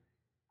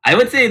I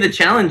would say the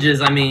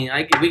challenges. I mean,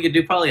 we could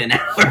do probably an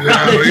hour on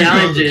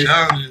the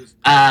challenges.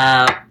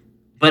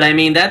 But I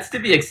mean, that's to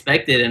be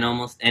expected in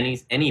almost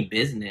any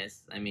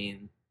business. I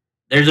mean,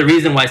 there's a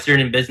reason why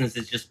certain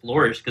businesses just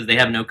flourish because they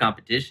have no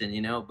competition,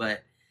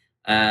 But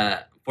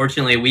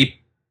fortunately, we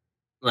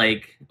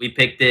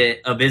picked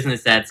a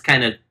business that's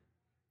kind of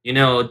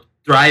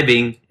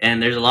thriving,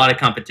 and there's a lot of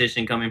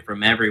competition coming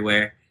from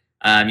everywhere.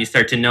 You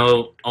start to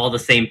know all the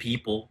same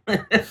people,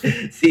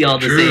 see all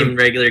the True. same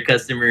regular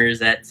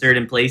customers at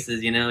certain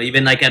places.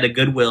 Even like at a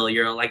Goodwill,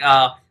 you're like,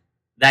 oh,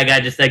 that guy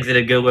just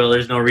exited Goodwill.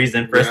 There's no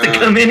reason for us to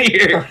come in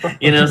here,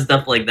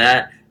 stuff like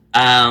that.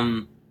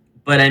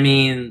 But I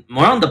mean,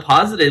 more on the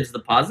positives. The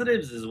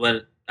positives is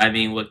what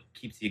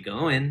keeps you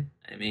going.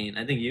 I mean,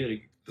 I think you would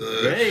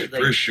agree. Right?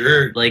 For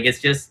sure. Like, it's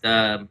just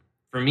for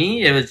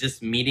me, it was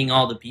just meeting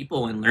all the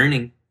people and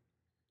learning.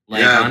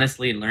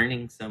 Honestly,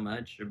 learning so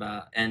much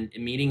about and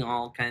meeting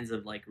all kinds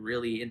of like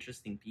really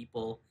interesting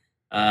people.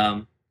 We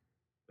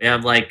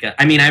have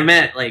I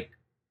met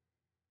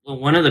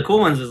one of the cool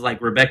ones is like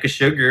Rebecca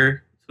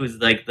Sugar, who's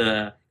like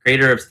the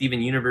creator of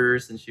Steven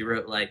Universe, and she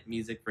wrote like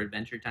music for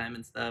Adventure Time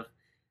and stuff.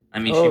 I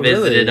mean, she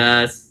visited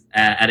us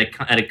at a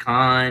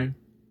con,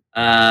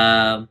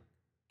 and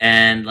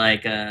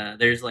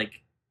there's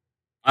like,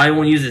 I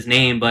won't use his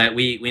name, but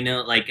we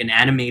know like an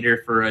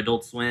animator for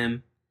Adult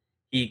Swim.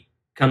 He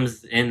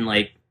comes in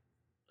like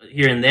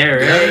here and there,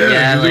 right?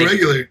 Yeah, he's a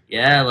regular.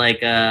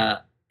 Yeah,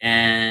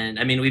 and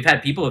I mean, we've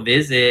had people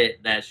visit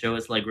that show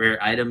us like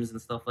rare items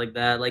and stuff like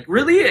that. Like,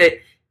 really,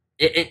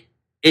 it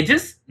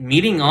just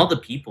meeting all the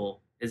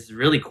people is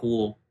really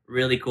cool.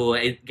 Really cool.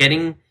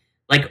 Getting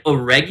like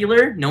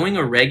knowing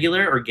a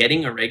regular or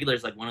getting a regular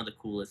is like one of the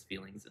coolest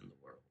feelings in the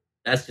world.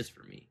 That's just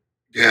for me.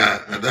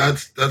 Yeah, and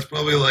that's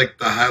probably like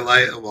the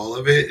highlight of all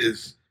of it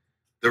is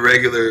the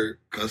regular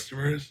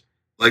customers.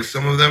 Like,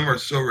 some of them are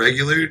so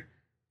regular,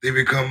 they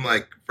become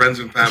like friends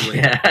and family.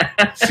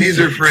 Yeah.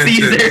 Caesar, for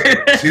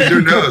instance.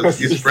 Caesar knows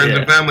he's friends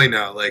and family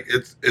now. Like,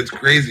 it's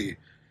crazy.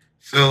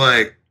 So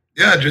like,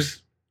 yeah,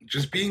 just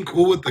being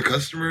cool with the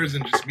customers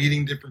and just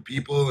meeting different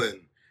people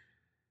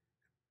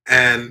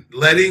and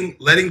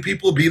letting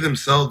people be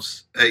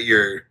themselves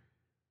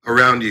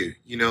around you.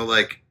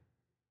 Like,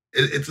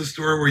 it's a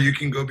store where you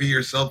can go be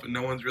yourself and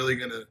no one's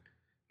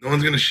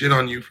gonna shit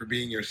on you for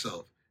being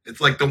yourself.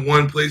 It's like the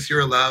one place you're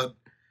allowed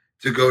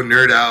to go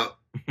nerd out,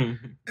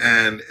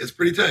 and it's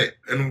pretty tight.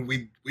 And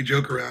we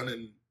joke around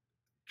and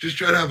just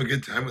try to have a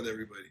good time with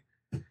everybody.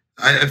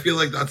 I feel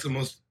like that's the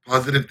most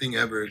positive thing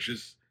ever. It's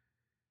just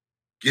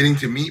getting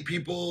to meet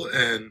people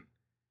and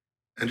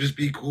just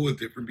be cool with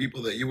different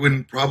people that you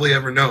wouldn't probably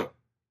ever know.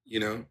 You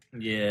know?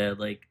 Yeah,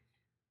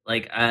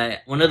 I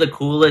one of the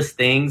coolest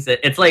things that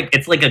it's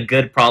like a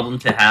good problem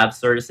to have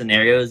sort of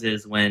scenarios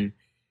is when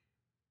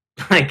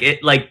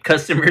like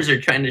customers are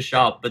trying to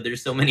shop, but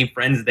there's so many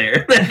friends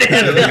there that they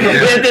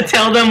have to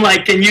tell them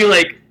like, can you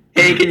like,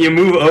 hey, can you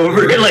move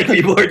over? Like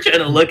people are trying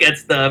to look at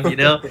stuff, you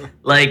know.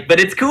 Like, but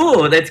it's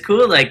cool. That's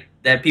cool. Like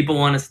that people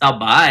want to stop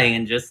by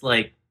and just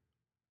like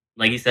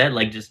you said,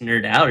 like just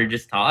nerd out or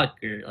just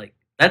talk or like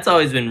that's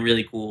always been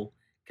really cool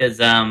because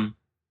and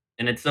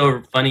it's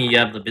so funny you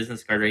have the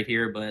business card right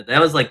here, but that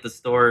was like the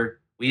store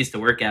we used to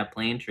work at,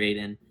 Play and Trade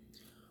in.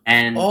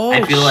 And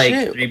I feel like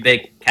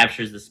 3-Bit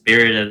captures the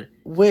spirit of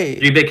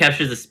 3-Bit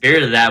captures the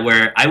spirit of that,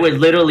 where I would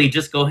literally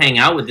just go hang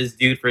out with this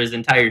dude for his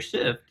entire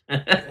shift.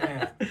 Look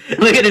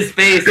at his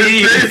face.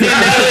 He figured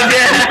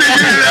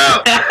it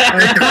out.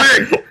 It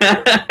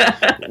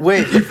clicked.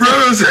 Wait. He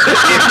froze.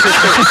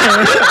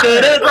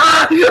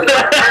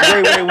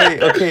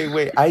 Wait. Okay,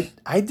 wait.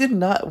 I did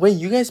not. Wait,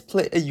 you guys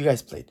played.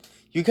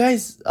 You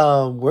guys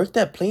worked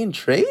at Play and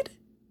Trade?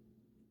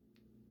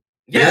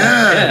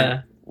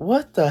 Yeah.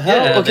 What the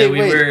hell? Yeah, okay, we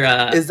wait.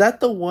 Were, is that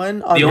the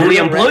one on the only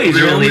employees,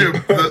 really?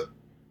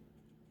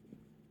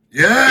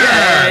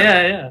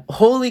 Yeah.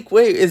 Holy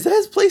wait, is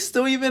that place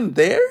still even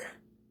there?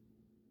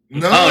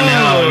 No. Oh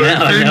no,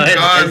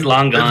 it's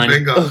long gone. It's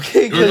been gone.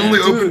 Okay, it was only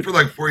open for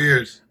like 4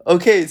 years.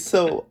 Okay,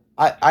 so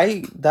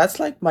I that's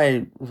like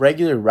my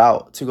regular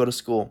route to go to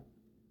school,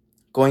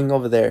 going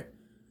over there,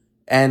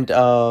 and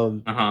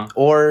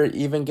or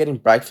even getting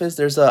breakfast.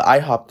 There's a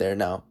IHOP there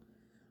now.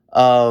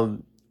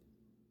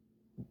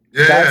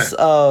 Yeah. That's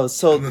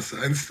so and the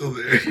sign's still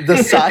there.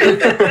 The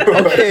sign.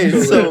 Okay,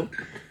 so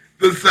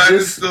the sign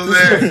is still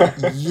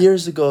there.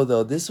 Years ago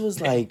though, this was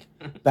like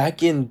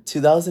back in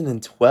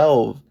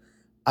 2012.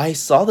 I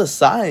saw the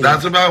sign.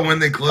 That's about when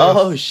they closed.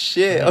 Oh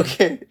shit.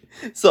 Okay.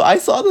 So I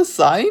saw the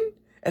sign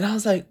and I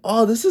was like,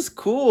 "Oh, this is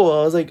cool."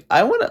 I was like,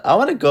 I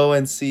want to go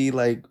and see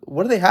like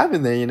what do they have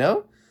in there, you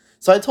know?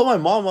 So I told my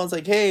mom, I was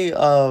like, "Hey,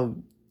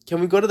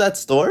 can we go to that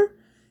store?"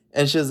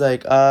 And she was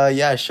like,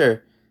 yeah,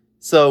 sure."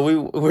 So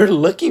we're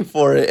looking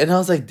for it, and I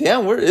was like,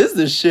 "Damn, where is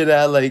this shit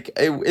at?" Like,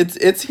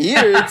 it's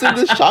here. It's in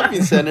the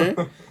shopping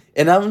center,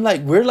 and I'm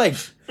like, we're like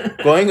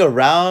going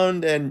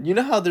around, and you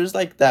know how there's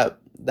like that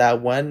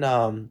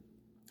one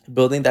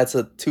building that's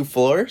 2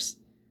 floors.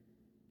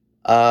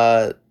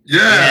 Yeah.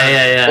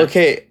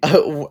 Okay,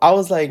 I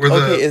was like,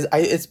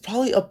 it's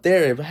probably up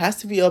there. It has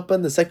to be up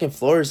on the 2nd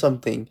floor or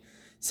something.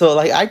 So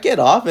like, I get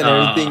off and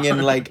everything,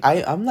 and like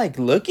I'm like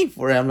looking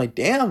for it. I'm like,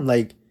 damn,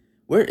 like,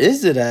 where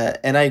is it at?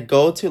 And I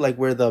go to like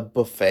where the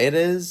buffet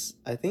is.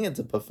 I think it's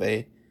a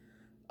buffet.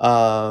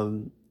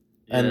 And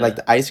like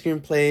the ice cream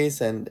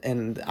place, and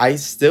I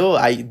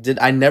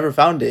never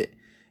found it.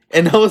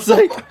 And I was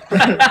like,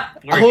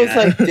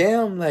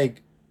 damn,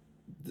 like,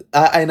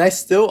 and I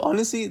still,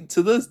 honestly,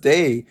 to this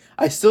day,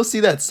 I still see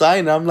that sign.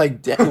 And I'm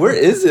like, damn, where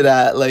is it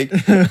at? Like,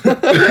 it's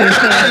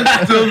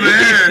still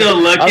there. Still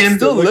looking. I'm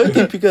still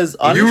looking because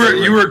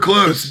honestly, you were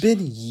close. It's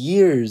been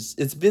years.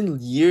 It's been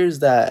years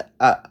that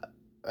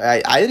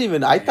I didn't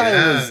even. I thought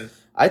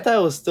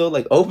it was still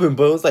like open,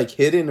 but it was like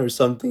hidden or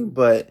something.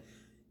 But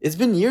it's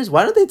been years.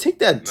 Why don't they take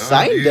that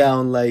sign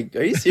down? Like,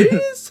 are you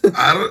serious? And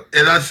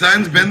that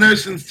sign's been there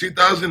since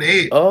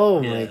 2008.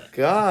 Oh my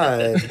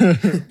god!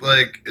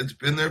 Like, it's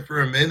been there for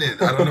a minute.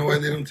 I don't know why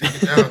they don't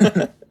take it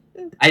down.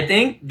 I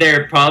think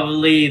their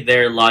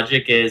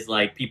logic is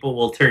like people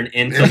will turn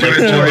into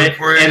look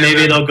for it, and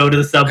maybe they'll go to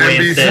the subway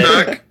and instead.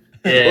 Stuck.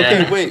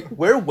 Yeah. Okay, wait.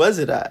 Where was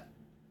it at?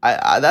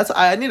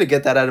 I need to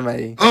get that out of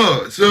my.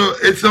 Oh, so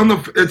it's on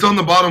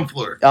the bottom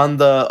floor.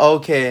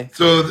 Okay.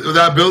 So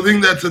that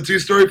building that's a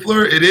 2-story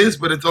floor, it is,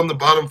 but it's on the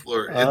bottom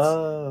floor.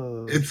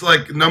 It's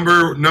like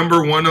number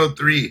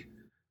 103,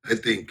 I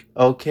think.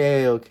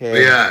 Okay.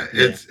 But yeah,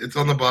 it's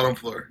on the bottom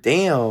floor.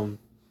 Damn.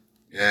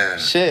 Yeah.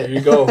 Shit. There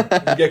you go.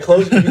 You get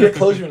closure. You get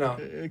closure now.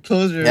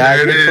 Closure. Yeah, I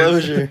There it get is.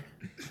 closure.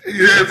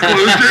 Yeah, it's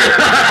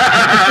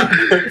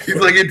closure.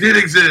 He's like, it did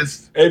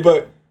exist. Hey,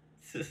 but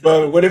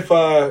what if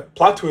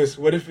plot twist?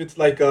 What if it's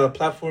like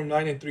platform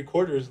 9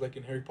 3/4, like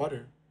in Harry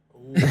Potter?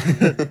 Ooh.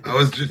 I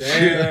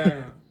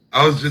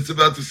was just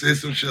about to say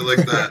some shit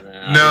like that.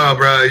 No,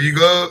 bro, you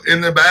go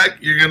in the back,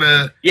 you're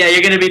gonna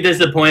be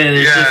disappointed.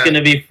 It's just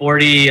gonna be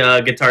 40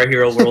 Guitar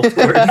Hero World Tours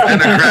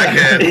and a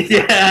crackhead.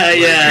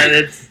 yeah,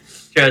 that's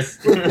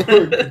just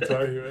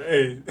Guitar Hero.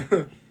 Hey.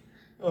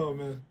 Oh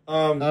man.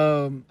 I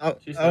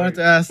wanted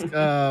to ask.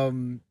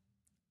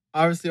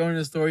 Obviously, owning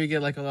a store, you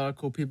get like a lot of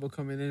cool people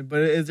coming in.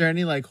 But is there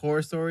any like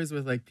horror stories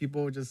with like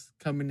people just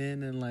coming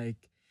in and like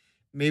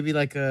maybe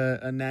like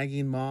a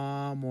nagging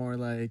mom or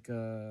like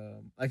a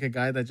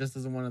guy that just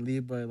doesn't want to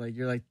leave, but like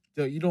you're like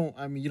you don't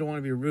want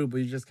to be rude, but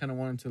you just kind of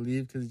want him to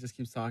leave because he just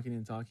keeps talking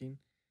and talking.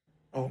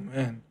 Oh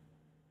man.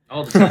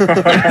 all the time.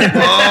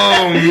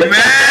 Oh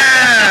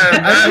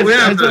man, we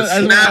have the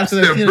snaps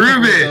to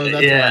prove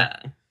it.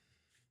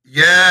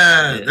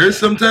 Yeah. There's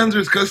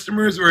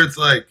customers where it's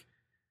like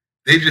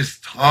they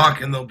just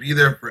talk and they'll be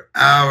there for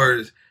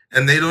hours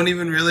and they don't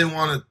even really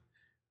want to.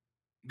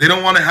 They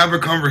don't want to have a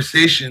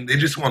conversation. They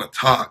just want to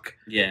talk.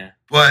 Yeah.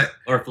 But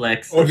or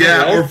flex. Or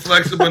or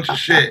flex a bunch of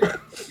shit.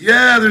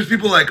 Yeah, there's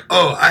people like,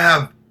 oh, I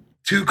have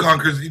 2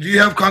 Conkers. Do you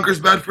have Conkers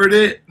bad for a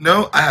day?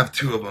 No, I have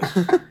 2 of them.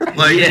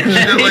 Like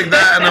shit like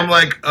that, and I'm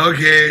like,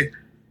 okay,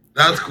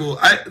 that's cool.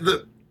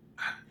 The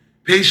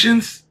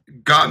patience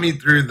got me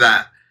through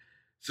that.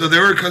 So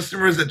there were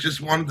customers that just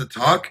wanted to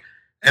talk,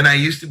 and I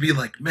used to be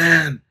like,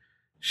 man,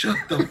 shut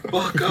the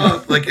fuck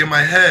up, like in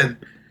my head.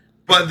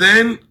 But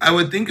then I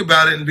would think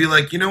about it and be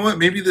like, you know what?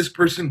 Maybe this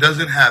person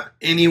doesn't have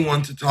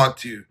anyone to talk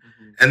to.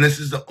 And this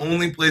is the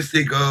only place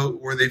they go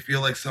where they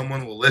feel like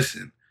someone will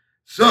listen.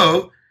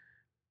 So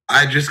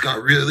I just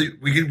got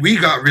we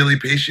got really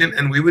patient,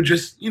 and we would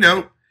just,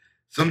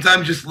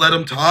 sometimes just let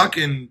them talk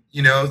and,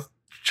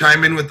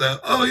 chime in with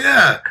oh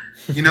yeah,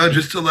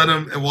 just to let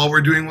them, while we're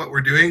doing what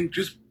we're doing,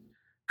 just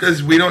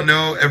because we don't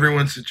know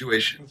everyone's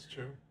situation. That's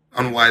true.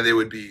 On why they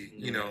would be,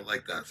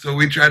 like that. So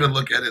we try to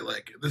look at it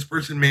like this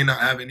person may not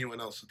have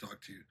anyone else to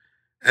talk to,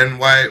 and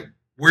why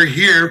we're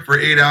here for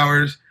 8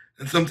 hours,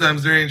 and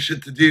sometimes there ain't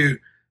shit to do,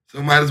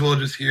 so might as well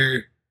just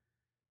hear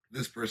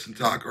this person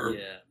talk, or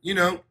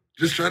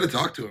just try to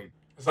talk to them.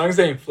 As long as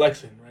they ain't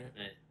flexing, right?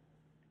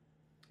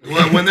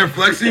 Well, when they're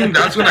flexing,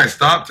 that's when I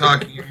stop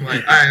talking. I'm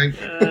like, all right,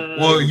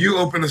 well, you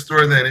open the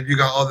store then if you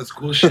got all this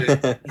cool shit.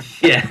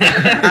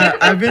 Yeah.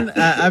 I've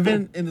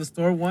been in the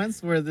store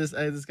once where this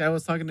guy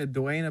was talking to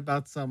Dwayne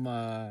about some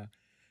a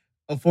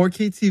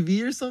 4K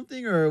TV or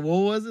something, or what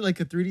was it, like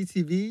a 3D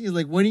TV? He's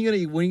like, when are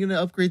you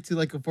gonna upgrade to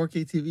like a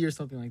 4K TV or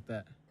something like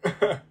that?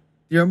 Do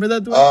you remember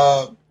that,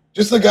 Dwayne?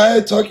 Just a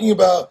guy talking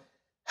about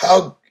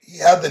how he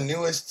had the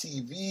newest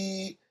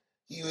TV.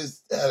 He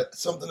was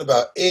something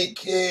about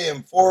 8K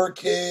and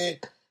 4K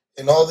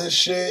and all this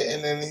shit,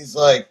 and then he's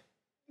like,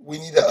 we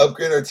need to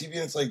upgrade our TV,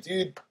 and it's like,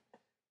 dude,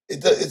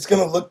 it's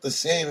gonna look the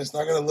same. It's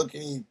not gonna look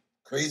any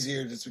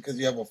crazier just because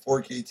you have a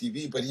 4K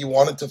TV. But he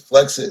wanted to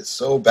flex it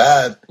so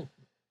bad,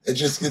 it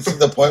just gets to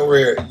the point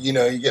where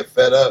you get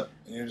fed up,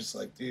 and you're just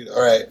like, dude,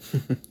 all right,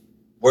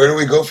 where do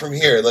we go from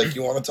here? Like,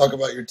 you want to talk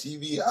about your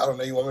TV? I don't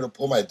know. You want me to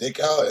pull my dick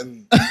out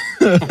and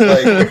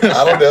like,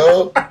 I don't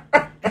know.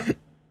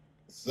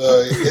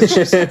 So it's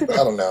just, I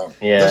don't know.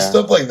 Yeah. There's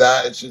stuff like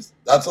that. It's just,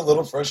 that's a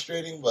little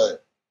frustrating,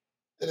 but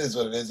it is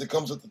what it is. It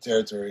comes with the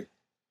territory.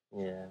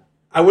 Yeah.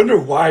 I wonder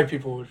why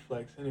people would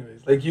flex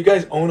anyways. Like, you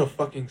guys own a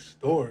fucking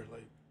store.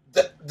 Like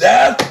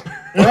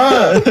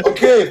bruh,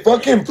 okay,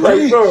 fucking preach.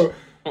 Like, bro,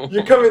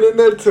 you're coming in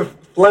there to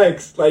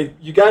flex. Like,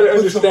 you gotta Put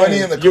understand. some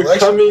money in the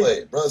collection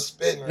plate, bro.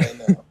 Spitting right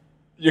now.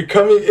 You're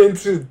coming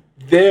into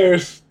their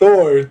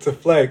store to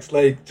flex.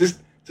 Like,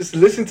 just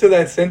listen to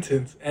that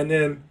sentence, and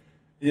then,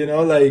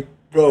 like,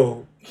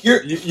 bro.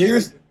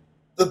 Here's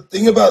the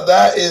thing about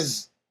that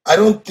is, I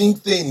don't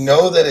think they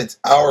know that it's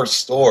our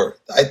store.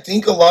 I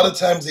think a lot of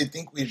times they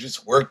think we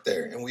just work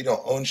there and we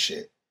don't own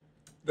shit.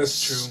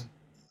 That's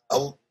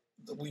true.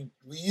 We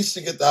used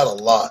to get that a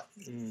lot.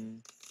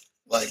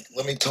 Like,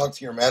 let me talk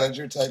to your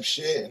manager type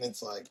shit, and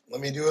it's like,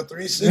 let me do a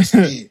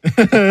 360.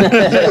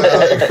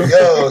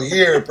 Yo,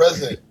 here,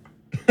 present.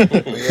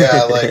 But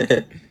yeah, like,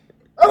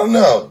 I don't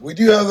know. We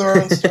do have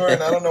our own store,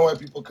 and I don't know why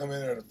people come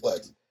in there to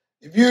flex.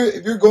 If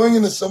you're going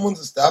into someone's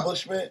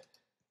establishment,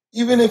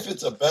 even if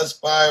it's a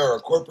Best Buy or a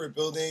corporate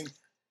building,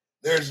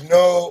 there's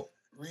no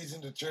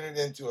reason to turn it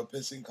into a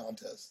pissing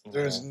contest.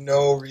 There's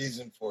no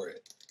reason for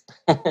it.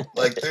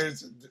 Like,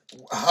 there's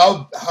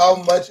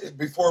how much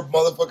before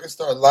motherfuckers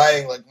start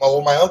lying. Like,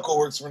 my uncle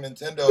works for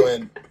Nintendo,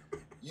 and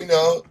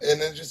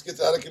and it just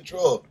gets out of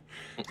control.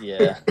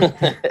 Yeah.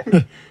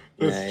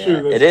 That's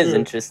true. It is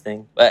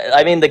interesting, but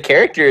I mean, the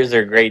characters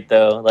are great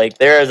though. Like,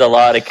 there is a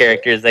lot of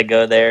characters that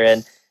go there,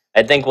 and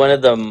I think one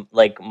of the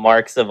like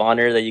marks of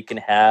honor that you can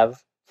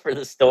have for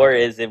the store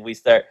is if we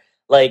start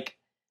like,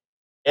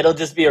 it'll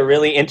just be a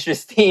really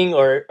interesting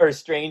or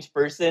strange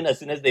person. As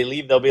soon as they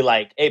leave, they'll be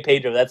like, "Hey,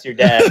 Pedro, that's your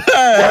dad."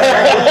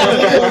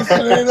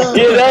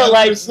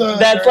 Like,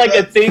 that's like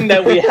a thing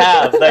that we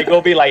have. Like,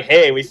 we'll be like,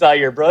 "Hey, we saw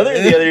your brother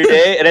the other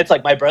day," and it's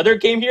like, "My brother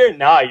came here."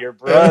 Nah, your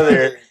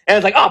brother. And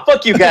it's like, "Oh,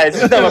 fuck you guys,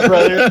 it's not my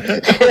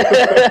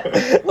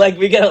brother." Like,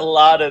 we get a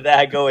lot of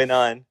that going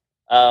on.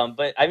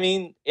 But I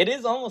mean, it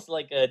is almost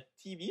like a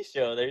TV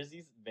show. There's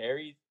these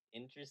very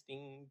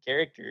interesting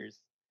characters.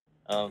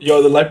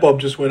 Yo, the light bulb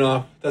just went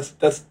off. That's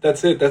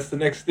it. That's the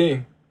next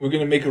thing. We're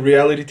gonna make a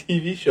reality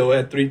TV show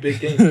at 3 Big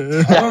Games.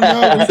 I don't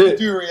know if we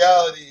do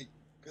reality,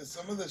 because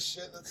some of the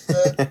shit that's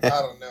said, I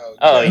don't know.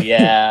 Oh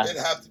yeah, it'd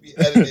have to be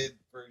edited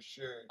for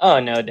sure. Oh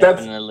no,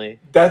 definitely.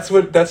 That's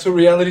what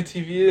reality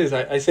TV is.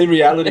 I say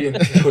reality in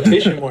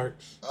quotation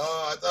marks.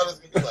 Oh, I thought it was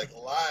gonna be like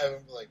live.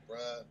 I'm like,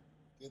 bruh.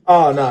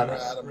 Oh no.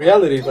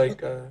 Reality,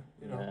 like Oh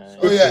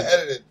yeah,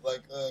 edited,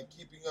 like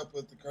Keeping Up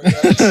with the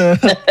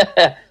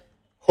Kardashians.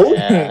 Who?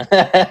 Yeah.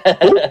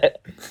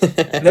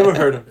 Never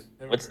heard of it.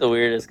 What's the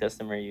weirdest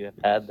customer you have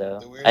had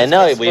though? I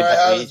know we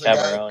each have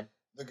our own.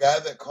 The guy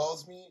that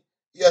calls me,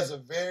 he has a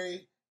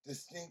very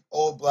distinct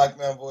old black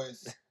man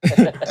voice,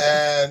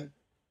 and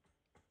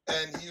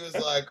he was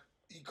like,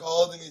 he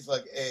called and he's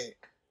like, "Hey,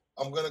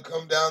 I'm gonna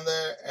come down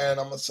there and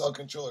I'm gonna sell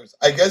controllers.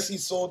 I guess he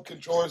sold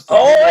controllers to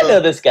Oh, I Pedro know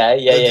this guy.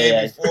 Yeah, the yeah, day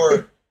yeah.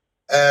 before,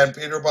 and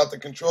Pedro bought the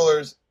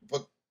controllers.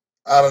 But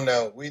I don't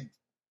know.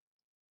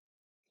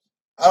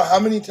 How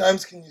many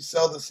times can you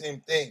sell the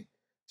same thing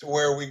to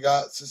where we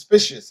got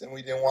suspicious and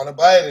we didn't want to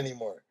buy it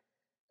anymore?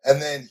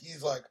 And then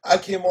he's like, I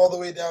came all the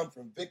way down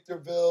from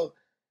Victorville.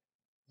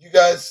 You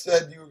guys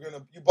said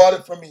you bought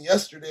it from me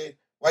yesterday.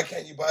 Why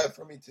can't you buy it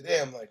from me today?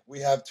 I'm like, we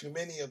have too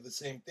many of the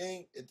same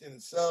thing. It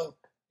didn't sell.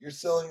 You're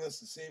selling us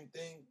the same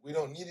thing. We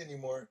don't need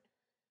anymore.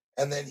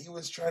 And then he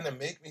was trying to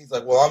make me, he's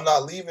like, well, I'm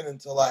not leaving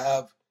until I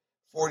have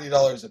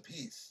 $40 a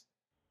piece.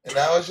 And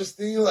I was just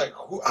thinking, like,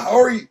 who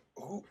are you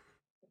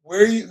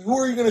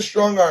going to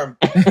strong arm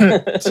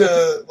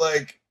to,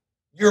 like,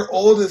 you're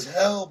old as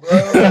hell, bro.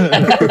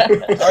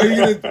 Like, how are you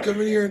going to come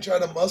in here and try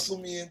to muscle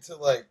me into,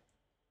 like,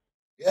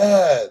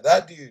 yeah,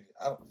 that dude.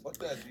 Fuck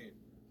that dude.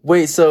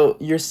 Wait, so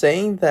you're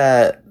saying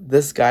that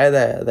this guy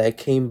that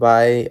came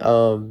by,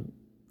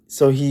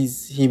 so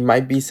he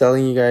might be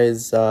selling you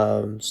guys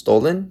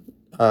stolen?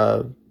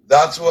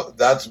 That's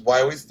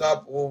why we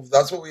stopped. Well,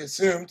 that's what we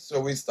assumed. So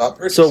we stopped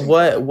So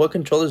purchasing. what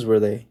controllers were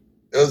they?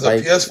 It was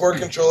like- a PS4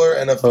 controller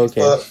and a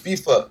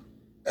FIFA,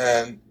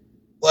 and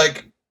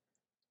like,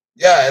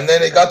 yeah. And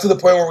then it got to the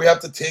point where we have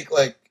to take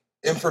like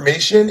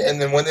information, and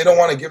then when they don't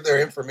want to give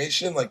their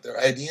information, like their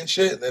ID and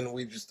shit, then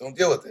we just don't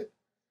deal with it.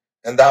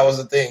 And that was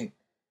the thing.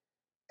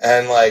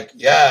 And like,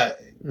 yeah,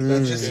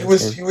 he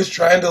was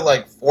trying to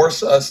like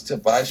force us to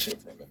buy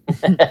shit from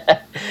him.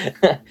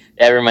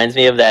 That reminds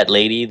me of that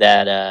lady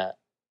that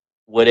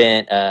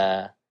wouldn't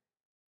what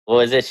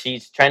was it?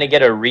 She's trying to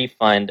get a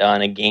refund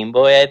on a Game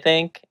Boy, I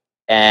think.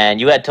 And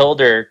you had told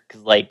her,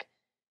 because like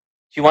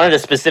she wanted a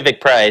specific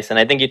price, and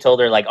I think you told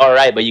her like, all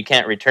right, but you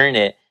can't return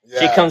it. Yeah.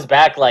 She comes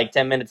back like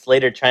 10 minutes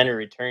later trying to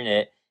return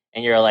it,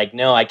 and you're like,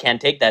 no, I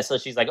can't take that. So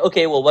she's like,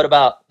 okay, well, what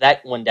about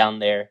that one down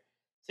there?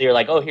 So you're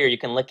like, oh, here, you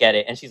can look at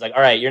it. And she's like,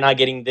 all right, you're not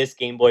getting this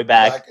Game Boy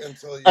back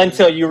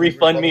until you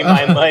refund me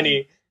my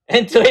money.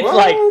 And so it's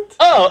like,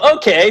 oh,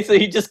 okay. So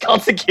he just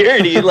called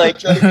security. Like,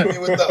 trying to get me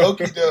with the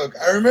okie doke.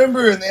 I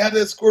remember, and they had to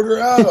escort her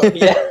out.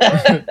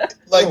 Yeah.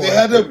 Like they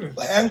had to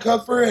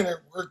handcuff her, and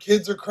her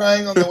kids are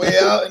crying on the way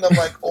out. And I'm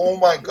like, oh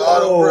my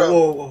god,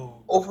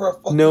 over a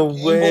fucking No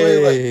Game way.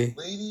 Boy, like,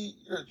 lady,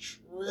 you're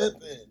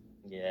tripping.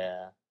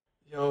 Yeah.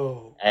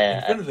 Yo,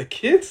 in front of the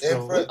kids?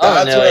 In front,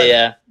 Oh, no,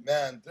 yeah.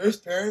 Man, there's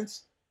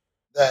parents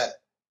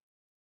that,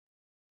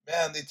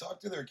 man, they talk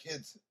to their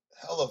kids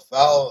hella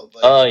foul.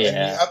 Like, Oh, yeah.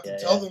 And you have to Yeah,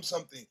 tell yeah. them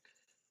something.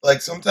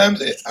 Like,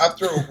 sometimes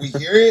after we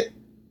hear it,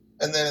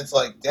 and then it's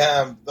like,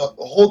 damn, the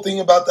whole thing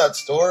about that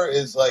store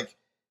is like,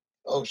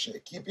 oh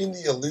shit, keeping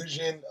the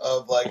illusion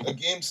of like a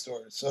game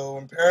store. So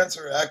when parents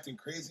are acting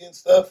crazy and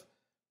stuff,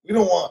 we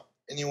don't want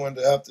anyone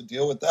to have to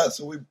deal with that.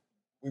 So we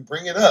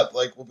bring it up.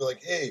 Like, we'll be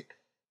like, hey,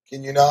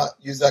 can you not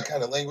use that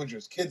kind of language?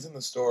 There's kids in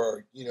the store.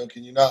 Or, you know,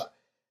 can you not?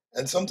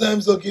 And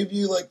sometimes they'll give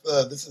you like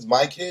this is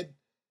my kid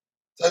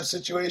type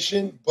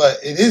situation, but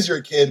it is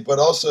your kid, but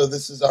also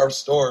this is our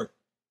store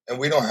and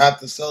we don't have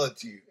to sell it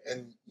to you.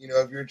 And, you know,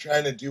 if you're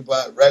trying to do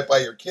right by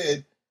your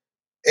kid,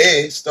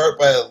 start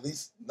by at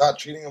least not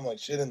treating them like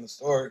shit in the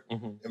store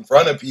in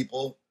front of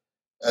people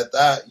at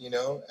that, you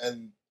know,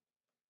 and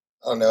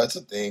I don't know, it's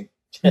a thing.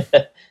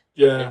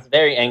 Yeah. It's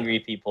very angry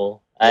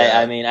people. Yeah.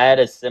 I mean, I had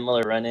a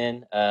similar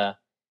run-in.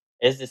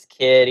 There's this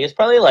kid, he was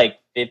probably like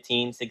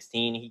 15,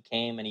 16. He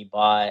came and he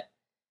bought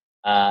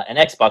an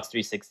Xbox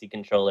 360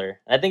 controller.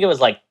 And I think it was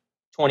like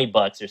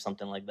 $20 or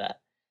something like that.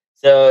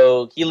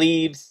 So he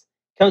leaves,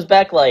 comes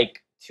back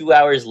like 2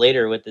 hours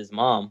later with his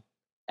mom.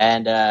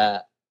 And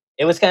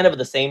it was kind of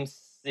the same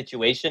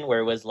situation where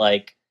it was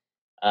like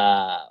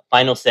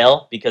final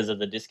sale because of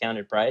the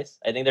discounted price.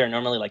 I think they're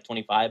normally like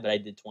 25, but I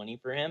did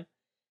 20 for him.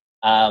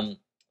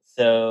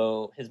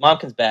 So his mom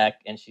comes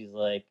back and she's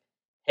like,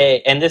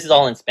 hey, and this is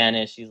all in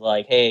Spanish. She's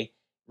like, hey,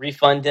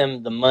 refund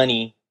him the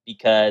money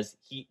because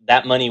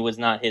that money was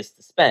not his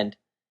to spend.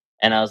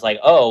 And I was like,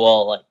 oh,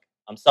 well, like,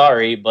 I'm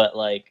sorry, but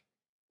like,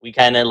 we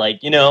kind of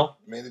like, you know,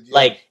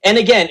 like, and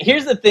again,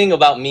 here's the thing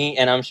about me,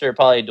 and I'm sure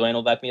probably Dwayne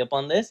will back me up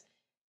on this.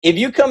 If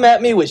you come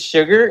at me with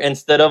sugar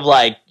instead of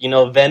like, you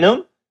know,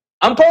 venom,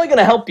 I'm probably going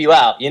to help you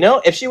out. You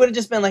know, if she would have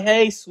just been like,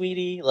 hey,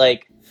 sweetie,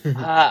 like,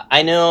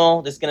 I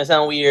know this is going to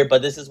sound weird,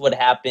 but this is what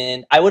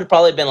happened. I would have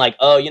probably been like,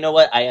 oh, you know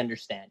what? I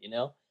understand, you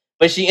know,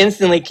 but she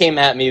instantly came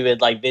at me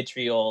with like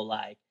vitriol,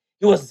 like,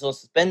 he wasn't supposed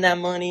to spend that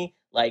money.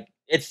 Like,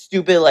 it's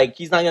stupid. Like,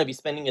 he's not going to be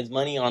spending his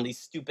money on these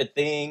stupid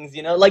things,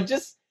 you know, like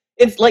just,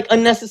 it's like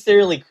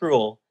unnecessarily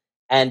cruel.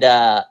 And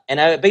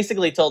I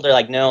basically told her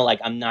like, no, like,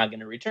 I'm not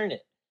going to return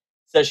it.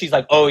 So she's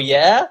like, oh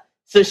yeah.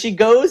 So she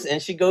goes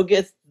and she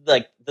gets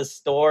like the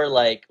store,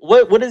 like,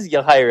 what is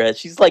Yahira?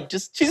 She's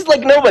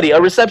like nobody, a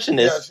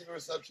receptionist. Yeah, she's a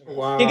receptionist.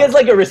 Wow. He gets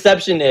like a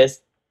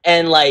receptionist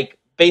and like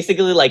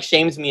basically like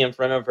shames me in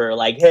front of her,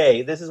 like,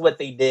 hey, this is what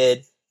they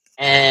did.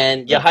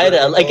 And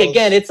Yahira, like,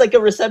 again, it's like a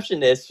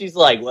receptionist. She's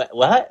like,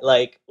 what?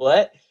 Like,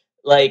 what?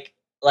 Like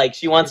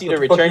she wants you to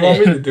return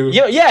it.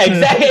 Yeah,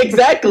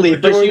 exactly.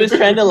 But she was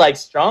trying to like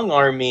strong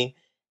arm me,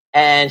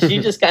 and she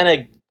just kind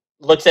of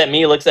looks at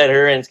me, looks at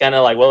her, and it's kind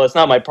of like, well, it's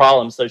not my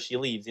problem, so she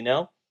leaves,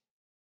 So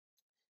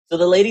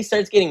the lady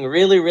starts getting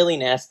really, really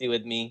nasty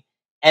with me.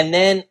 And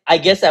then I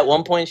guess at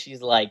one point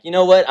she's like, you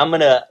know what? I'm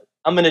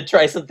gonna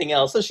try something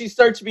else. So she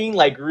starts being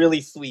like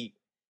really sweet.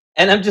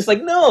 And I'm just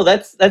like, no,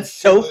 that's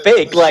so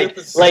fake. Like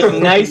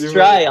nice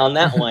try on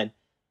that one.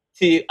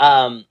 To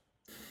and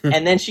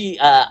then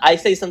I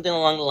say something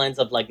along the lines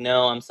of like,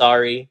 no, I'm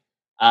sorry.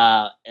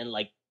 And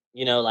like,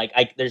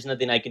 like there's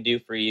nothing I can do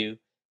for you.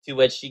 To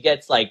which she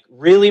gets like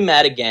really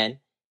mad again.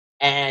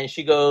 And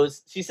she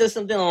says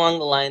something along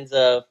the lines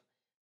of,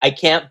 I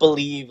can't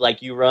believe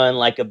like you run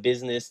like a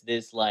business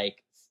this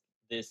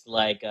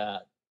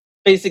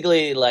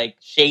basically like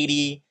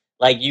shady,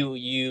 like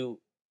you're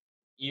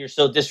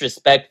so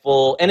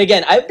disrespectful. And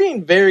again, I'm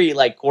being very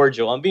like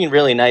cordial. I'm being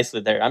really nice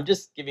with her. I'm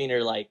just giving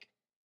her like,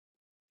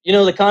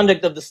 the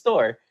conduct of the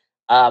store.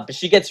 But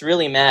she gets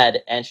really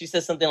mad and she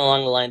says something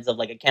along the lines of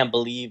like, I can't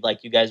believe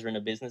like you guys run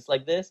a business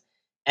like this.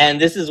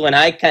 And this is when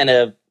I kind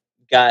of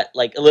got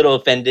like a little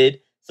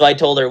offended. So I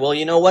told her, well,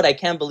 you know what? I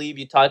can't believe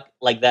you talk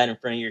like that in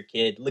front of your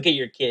kid. Look at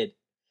your kid.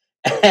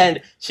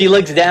 And she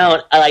looks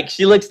down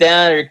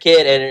at her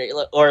kid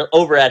or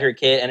over at her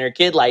kid, and her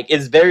kid like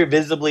is very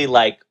visibly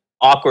like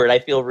awkward. I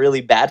feel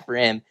really bad for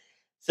him.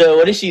 So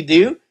what does she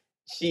do?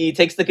 She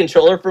takes the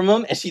controller from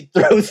him and she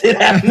throws it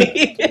at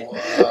me.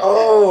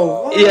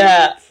 Oh,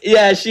 what?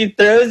 Yeah, she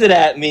throws it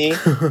at me.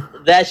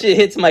 That shit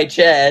hits my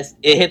chest.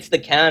 It hits the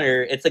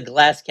counter. It's a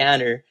glass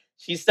counter.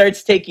 She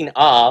starts taking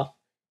off.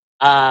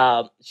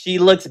 She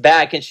looks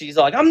back and she's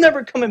like, I'm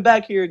never coming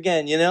back here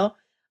again.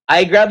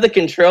 I grab the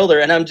controller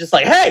and I'm just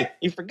like, hey,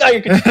 you forgot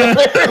your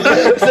controller.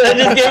 So I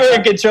just give her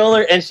a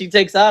controller and she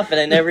takes off and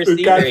I never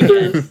see her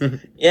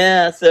again.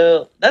 Yeah,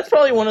 so that's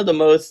probably one of the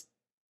most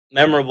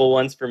memorable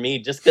ones for me,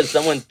 just because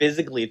someone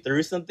physically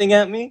threw something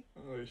at me.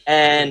 Oh, shit.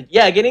 And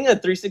yeah, getting a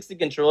 360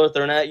 controller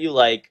thrown at you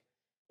like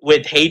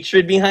with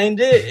hatred behind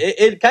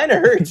it kind of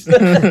hurts.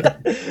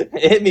 It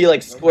hit me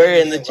like square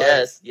in the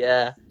chest.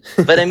 Yeah.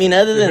 But I mean,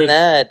 other than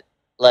that,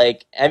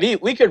 like,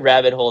 we could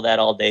rabbit hole that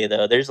all day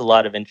though. There's a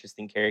lot of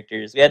interesting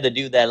characters. We had the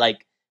dude that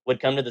like would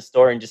come to the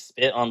store and just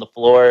spit on the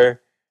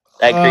floor.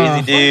 That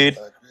crazy dude.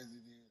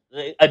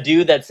 A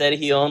dude that said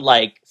he owned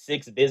like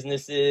 6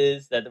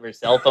 businesses that were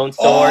cell phone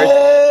stores.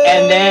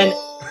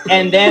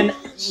 And then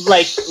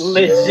like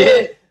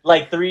legit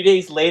like 3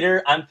 days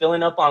later I'm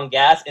filling up on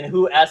gas and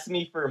who asked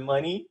me for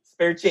money,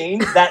 spare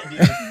change? That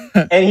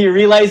dude. And he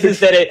realizes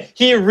that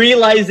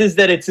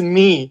it's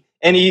me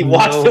and he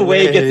walks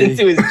away, gets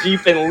into his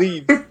Jeep and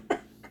leaves.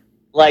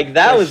 Like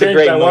that was a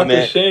great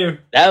moment.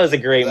 That was a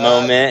great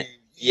moment.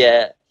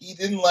 Yeah. He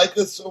didn't like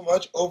us so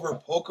much over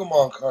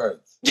Pokemon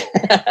cards.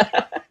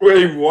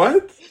 Wait,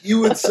 what? He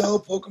would sell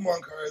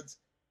Pokemon cards,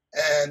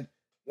 and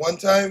one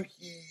time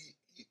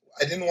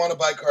I didn't want to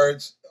buy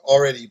cards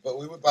already, but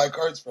we would buy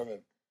cards from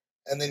him.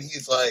 And then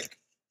he's like,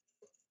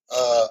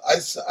 I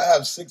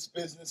have 6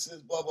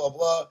 businesses, blah, blah,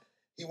 blah.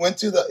 He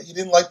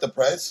didn't like the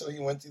price, so he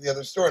went to the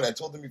other store, and I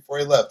told him before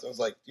he left, I was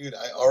like, dude,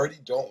 I already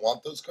don't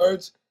want those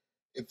cards.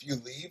 If you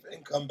leave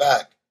and come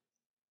back,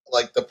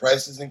 like, the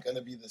price isn't going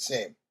to be the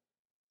same.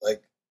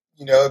 Like,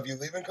 if you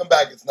leave and come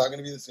back, it's not going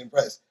to be the same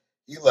price.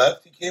 He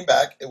left, he came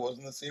back, it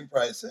wasn't the same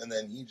price, and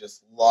then he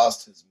just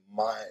lost his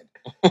mind.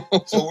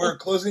 So we're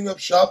closing up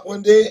shop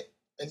one day,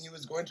 and he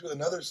was going to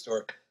another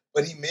store,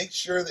 but he makes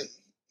sure that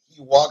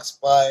he walks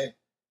by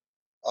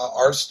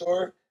our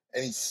store,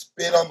 and he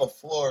spit on the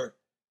floor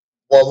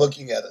while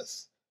looking at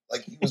us.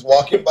 Like, he was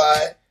walking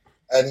by,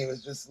 and he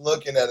was just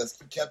looking at us.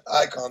 He kept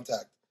eye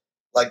contact,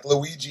 like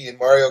Luigi in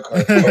Mario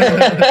Kart. And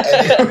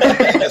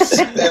he just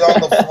spit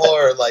on the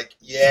floor, like,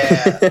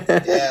 yeah,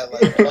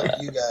 like,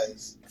 fuck you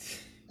guys.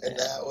 And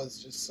that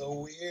was just so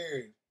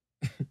weird.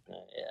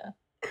 Yeah.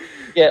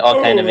 You get all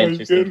kind of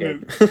interesting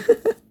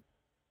characters.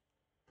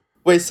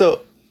 Wait,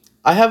 so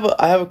I have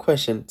a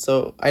question.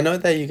 So I know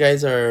that you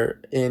guys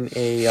are in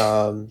a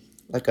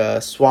like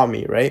a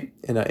swami, right?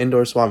 In an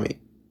indoor swami.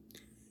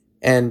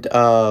 And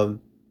I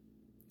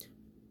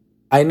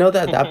know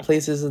that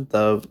place isn't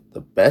the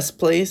best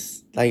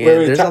place. Like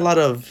there's a lot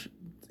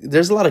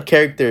of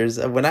characters.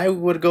 When I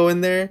would go in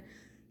there,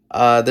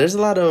 there's a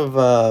lot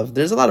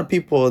of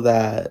people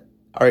that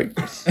are I'm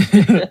gonna say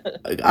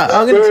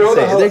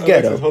they're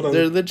ghetto.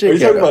 They're legit. Are you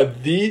talking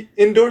about the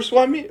indoor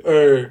swami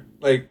or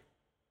like?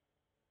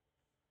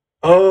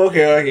 Oh,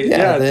 okay.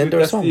 Yeah, the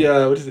indoor that's swami.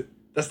 the what is it?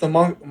 That's the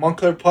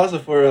Montclair Plaza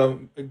for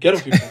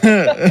ghetto people.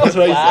 That's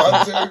what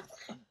I said.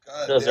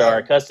 Those are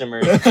our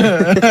customers.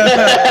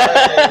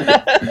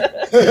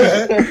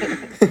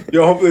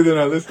 Yo, hopefully they're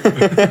not listening.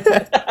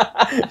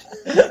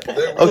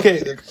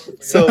 Okay,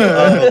 so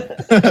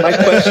my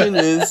question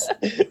is,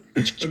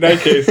 in that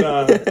case,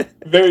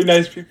 very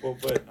nice people,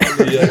 but on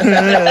the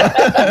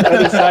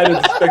other side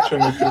of the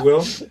spectrum, if you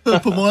will.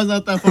 Pomona's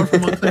not that far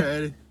from Montclair,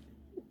 Eddie.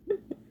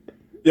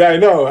 Yeah, I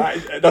know.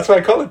 That's why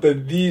I call it the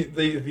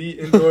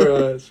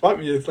indoor swap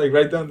meet. It's like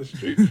right down the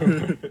street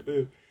from.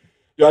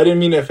 Yo, I didn't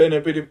mean to offend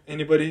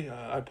anybody.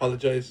 I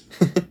apologize.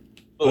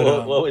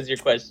 What was your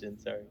question?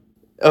 Sorry.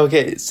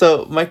 Okay,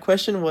 so my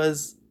question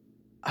was,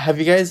 have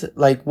you guys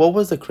like what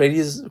was the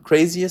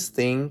craziest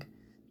thing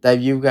that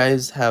you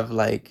guys have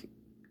like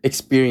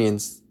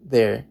experienced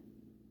there?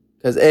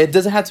 Because it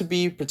doesn't have to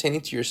be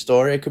pertaining to your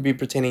store. It could be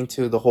pertaining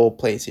to the whole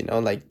place. You know,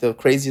 like the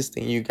craziest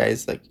thing you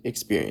guys like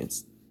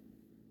experienced.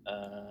 Craziest. I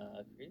don't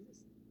know. You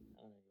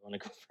want to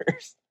go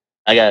first?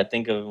 I gotta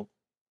think of.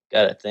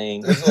 Gotta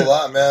think. There's a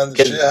lot, man. The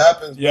shit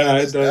happens. Yeah, man.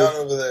 it It's does.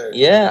 down over there.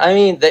 Yeah, I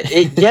mean,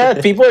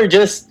 people are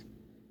just.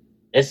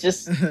 It's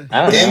just I don't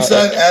know.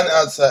 Inside and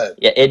outside.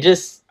 Yeah,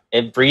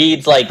 it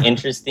breeds like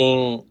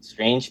interesting,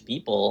 strange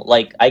people.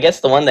 Like I guess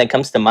the one that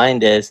comes to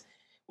mind is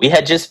we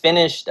had just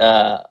finished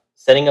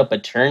setting up a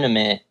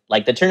tournament.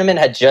 Like the tournament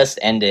had just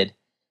ended,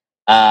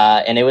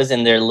 and it was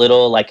in their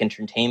little like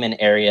entertainment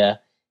area.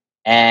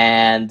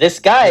 And this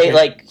guy, Okay.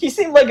 like, he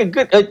seemed like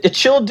a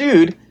chill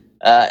dude.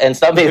 And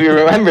some maybe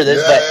remember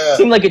this, but Yeah.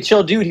 seemed like a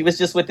chill dude. He was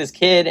just with his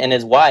kid and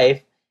his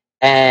wife,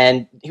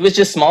 and he was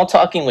just small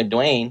talking with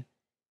Dwayne.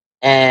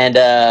 And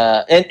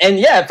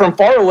yeah, from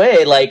far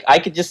away, like I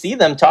could just see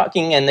them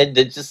talking, and it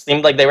just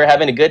seemed like they were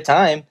having a good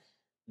time.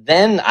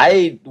 Then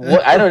I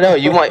don't know.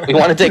 You want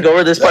to take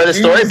over this part of the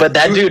story, but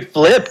that dude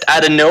flipped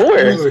out of He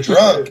nowhere. was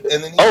drunk,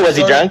 and then Oh, was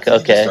he drunk?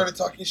 Okay. He started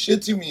talking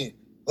shit to me.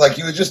 Like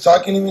he was just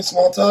talking to me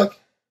small talk,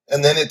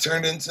 and then it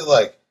turned into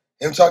like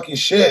him talking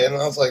shit, and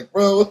I was like,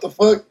 bro, what the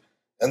fuck?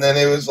 And then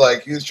it was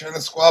like he was trying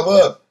to squab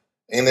up,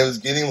 and it was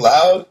getting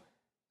loud,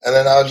 and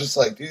then I was just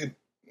like, dude,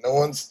 no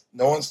one's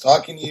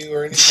talking to you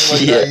or anything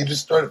like Yeah. that. You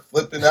just started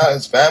flipping out.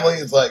 His family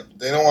is like,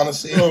 they don't want to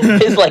see Oh. him.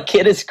 His like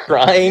kid is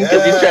crying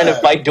because he's trying to Yeah.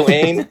 fight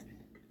Dwayne.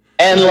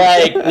 And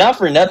like, not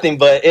for nothing,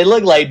 but it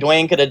looked like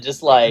Dwayne could have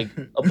just like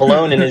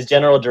blown in his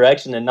general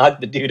direction and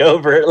knocked the dude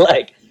over.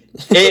 Like,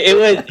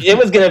 it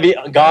was gonna be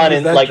gone Was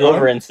in that like drunk?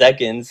 over in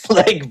seconds.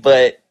 Like,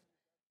 but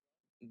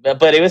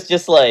it was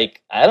just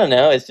like I don't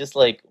know. It's just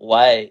like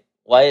why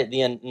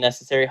the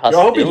unnecessary You're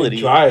hoping to hostility?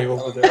 drive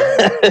over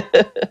there.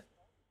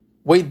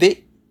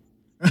 Wait,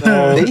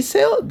 No. they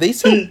sell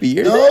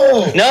beer?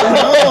 No,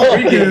 No.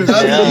 Freaking-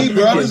 no. He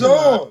brought his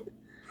own.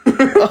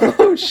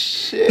 Oh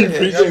shit!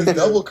 He had his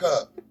double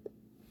cup.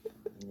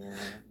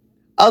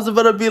 I was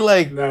about to be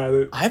like,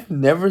 Nah, I've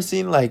never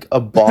seen like a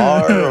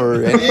bar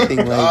or anything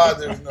Thank like. God,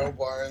 there's no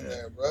bar in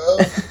there, bro.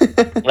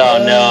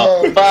 Oh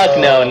no! Oh, Fuck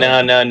no!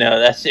 no. No!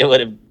 That shit would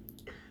have.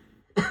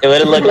 It would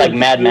have looked like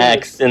Mad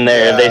Max in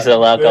there if they Yeah.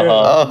 sell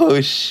alcohol.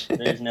 Oh shit!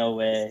 There's no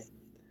way.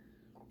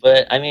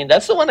 But I mean,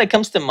 that's the one that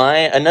comes to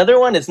mind. Another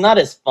one is not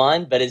as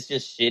fun, but it's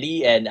just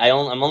shitty, and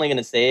I'm only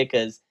gonna say it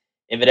because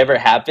if it ever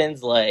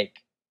happens, be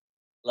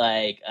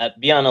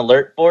on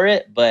alert for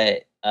it.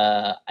 But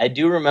I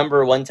do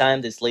remember one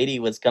time this lady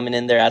was coming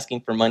in there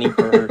asking for money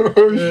for her her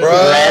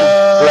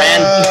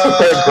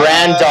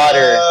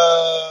granddaughter.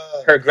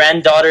 Her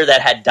granddaughter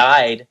that had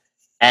died,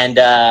 and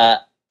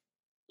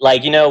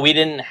we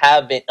didn't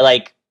have it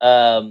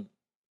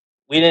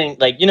we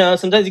didn't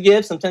sometimes you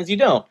give, sometimes you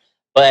don't.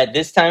 But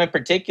this time in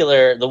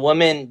particular,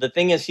 the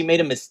thing is, she made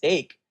a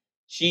mistake.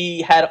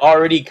 She had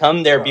already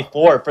come there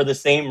before for the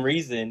same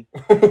reason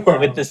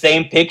with the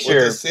same picture.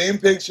 With the same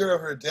picture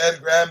of her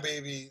dead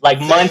grandbaby. Like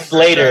Same months picture.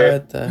 later.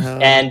 What the hell?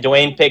 And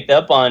Dwayne picked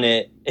up on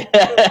it.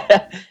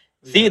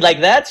 See, like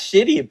that's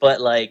shitty,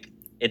 but like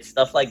it's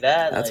stuff like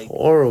that. That's like,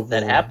 horrible.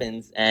 that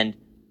happens. And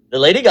the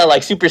lady got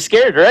like super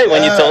scared, right?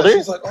 When you Yeah, told her?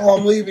 She's like, oh,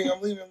 I'm leaving.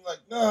 I'm like,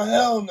 no,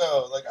 hell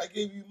no. Like, I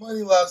gave you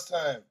money last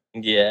time.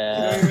 You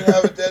Yeah. don't even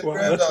have a dead Wow,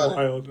 that's granddaughter.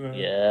 wild, man.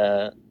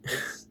 Yeah.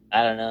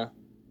 I don't know.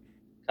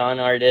 Con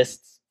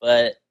artists,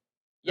 but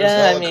There's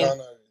yeah, I hella mean, con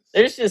artists.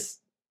 there's just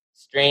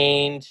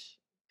strange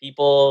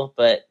people,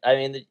 but I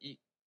mean,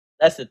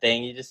 that's the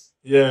thing. You just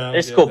Yeah.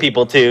 there's yeah, cool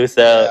people definitely. too.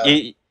 So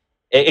Yeah.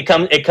 it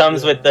comes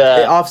Yeah. with It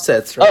the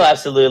offsets, right? oh,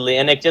 absolutely,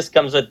 and it just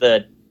comes with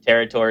the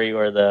territory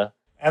or the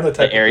And the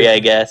type of area, I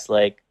business. guess.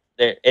 Like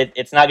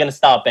it's not gonna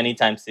stop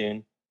anytime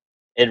soon.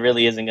 It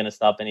really isn't gonna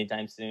stop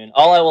anytime soon.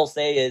 All I will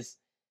say is,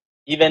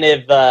 even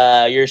if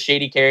you're a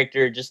shady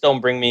character, just don't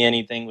bring me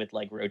anything with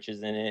like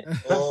roaches in it.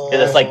 Oh,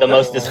 That's like the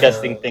most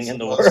disgusting it's thing in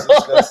the most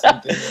world.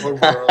 disgusting thing in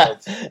the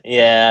world.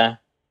 Yeah,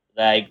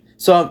 like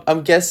So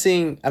I'm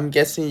guessing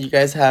you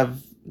guys have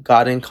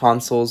gotten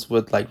consoles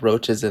with like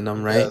roaches in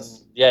them, right?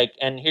 Yes. yeah.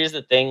 And here's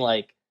the thing,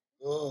 like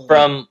Oh.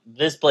 from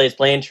this place,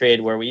 Play and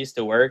Trade, where we used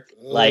to work,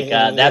 like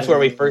that's where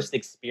we first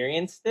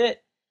experienced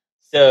it.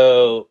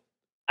 So,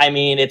 I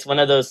mean, it's one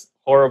of those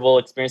horrible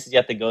experiences you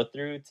have to go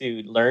through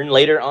to learn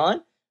later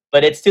on.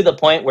 But it's to the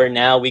point where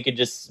now we could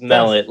just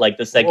smell it like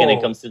the second it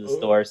Whoa. comes to the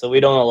store. So we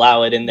don't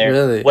allow it in there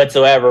Really?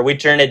 whatsoever. We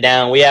turn it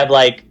down. We have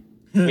like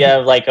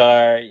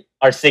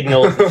our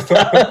signals and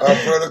stuff. Our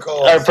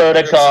protocol. Our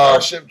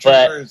protocol, Starship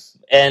but- Troopers.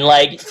 And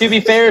like to be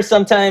fair,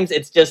 sometimes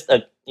it's just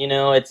a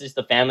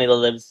family that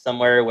lives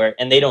somewhere where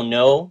and they don't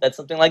know that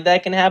something like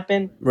that can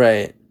happen.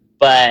 Right.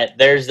 But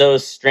there's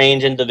those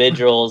strange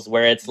individuals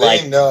where it's They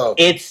like know.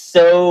 it's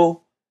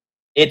so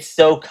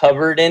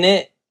covered in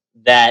it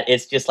that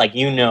it's just like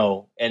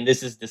and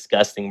this is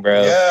disgusting,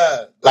 bro.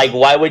 Yeah. Like,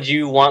 why would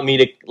you want me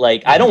to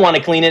like? I don't want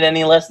to clean it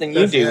any less than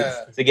you do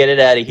Yeah. to get it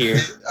out of here.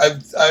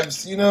 I've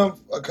seen a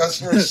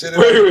customer sit at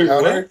Wait, the wait,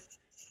 counter.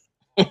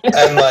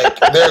 and like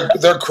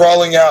they're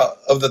crawling out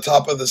of the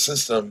top of the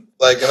system.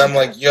 Like, and I'm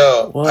like,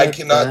 yo, I What the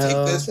cannot take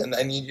hell? this, and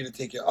I need you to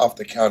take it off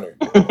the counter,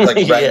 like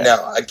right Yeah.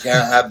 now. I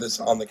can't have this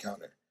on the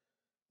counter.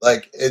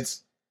 Like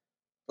it's,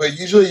 but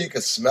usually you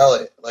can smell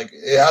it. Like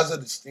it has a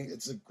distinct.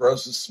 It's the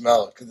grossest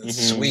smell because it's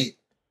Mhm. sweet.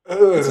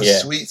 It's a Yeah.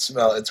 sweet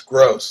smell. It's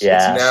gross.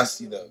 Yeah. It's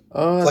nasty though.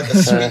 Oh, It's like a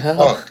the sweet hell?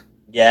 funk.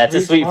 Yeah, it's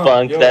a sweet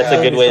funk. Yo, That's a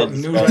yeah, good way to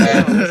something new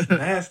describe right it. now.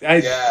 That's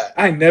nasty. Yeah,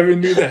 I never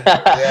knew that.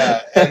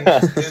 yeah, and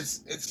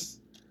it's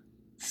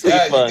Sweet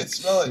yeah, you funk. can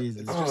smell it.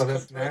 Jesus. It's Oh, just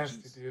that's cooked nasty,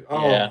 veggies. dude.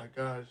 Oh Yeah. my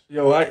gosh.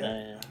 Yo,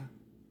 Yeah.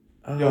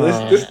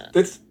 Oh.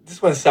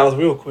 this went south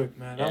real quick,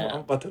 man. Yeah.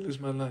 I'm about to lose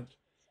my lunch.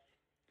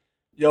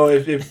 Yo,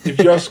 if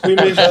you're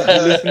squeamish, if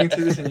you're listening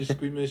to this and you're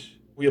squeamish,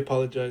 we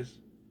apologize.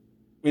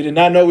 We did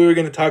not know we were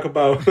going to talk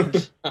about.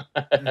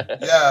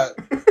 Yeah,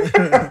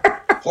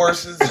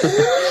 horses.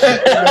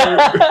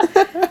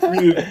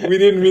 we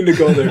didn't mean to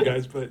go there,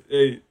 guys, but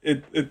hey,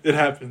 it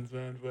happens,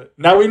 man. But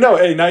now we know.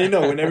 Hey, now you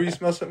know. Whenever you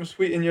smell something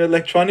sweet in your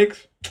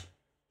electronics,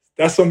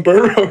 that's some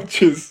burn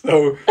roaches.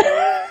 So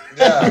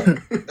Yeah,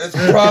 it's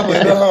probably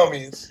the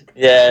homies.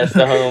 Yeah, it's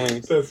the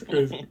homies. That's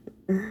crazy.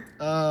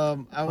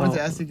 I wanted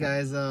to ask you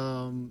guys,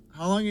 how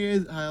long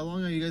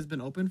have you guys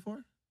been open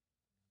for?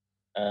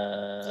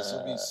 This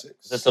will be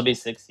 6. This will be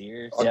 6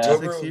 years.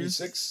 October Six will be years?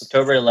 6.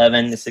 October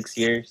 11 to 6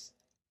 years.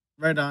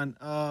 Right on.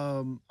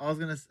 I was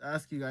gonna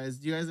ask you guys,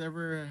 do you guys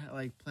ever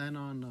like plan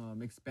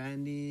on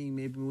expanding,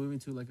 maybe moving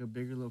to like a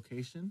bigger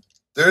location?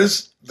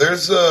 There's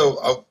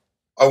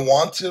I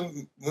want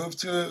to move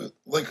to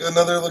like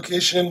another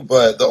location,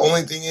 but the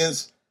only thing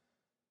is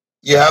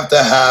you have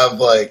to have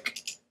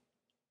like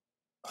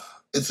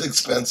it's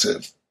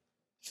expensive.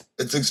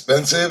 It's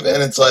expensive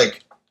and it's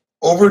like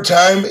over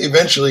time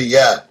eventually,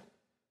 yeah.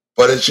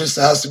 But it just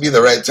has to be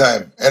the right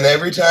time. And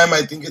every time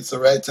I think it's the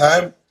right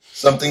time,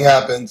 something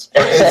happens.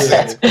 For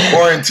instance,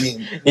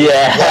 quarantine.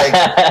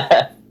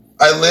 Yeah.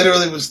 I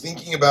literally was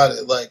thinking about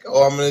it like,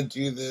 oh, I'm gonna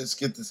do this,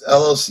 get this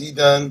LLC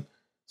done,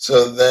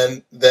 so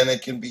then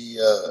it can be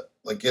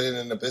like get it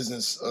in a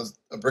business,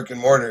 a brick and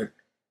mortar,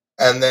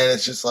 and then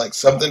it's just like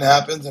something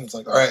happens and it's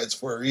like, all right, it's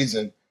for a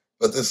reason.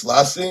 But this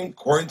last thing,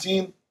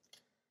 quarantine,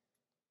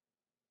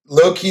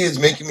 low key is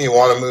making me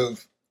want to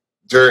move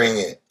during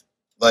it,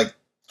 like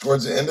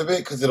towards the end of it,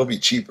 because it'll be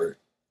cheaper.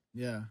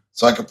 Yeah.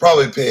 So I could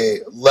probably pay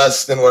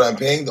less than what I'm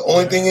paying. The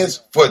only thing is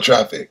foot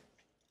traffic.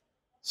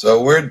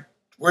 So we're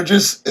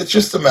just it's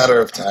just a matter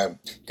of time.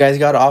 You guys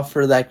got to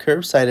offer that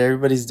curbside.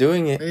 Everybody's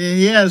doing it.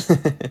 Yes.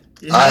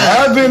 I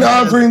have been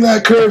offering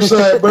that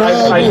curbside, bro.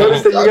 I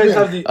noticed that you guys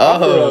have the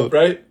offer Oh. up,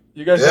 right?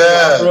 You guys have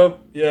the offer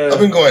up? Yeah. I've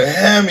been going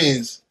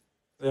hammies.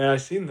 Yeah, I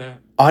seen that.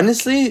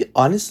 honestly,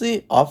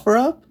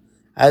 OfferUp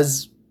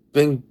has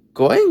been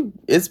going.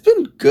 It's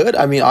been good.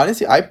 I mean,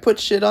 honestly, I put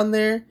shit on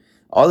there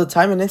all the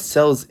time and it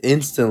sells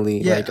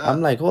instantly. Yeah, Like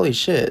I'm like, holy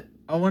shit.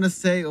 I want to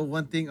say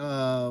one thing.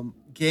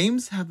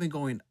 Games have been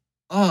going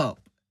up.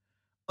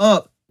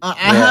 I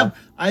Yeah.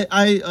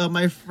 have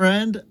my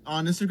friend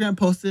on Instagram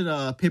posted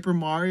Paper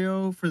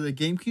Mario for the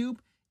GameCube.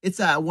 It's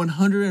at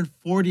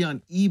 140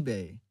 on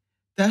eBay.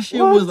 That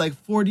shit What? was like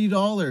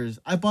 $40.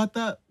 I bought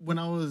that when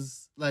I was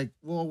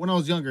when I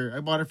was younger. I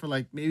bought it for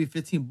like maybe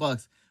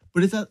 $15,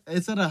 but it's at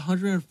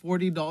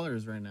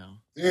 $140 right now.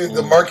 Dude,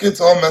 the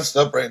market's all messed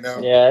up right now.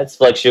 Yeah, it's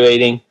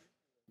fluctuating.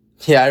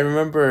 Yeah, I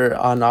remember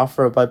on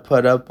OfferUp I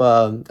put up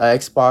a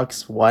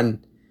Xbox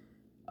One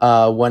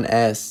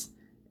S,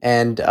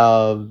 and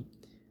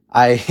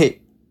I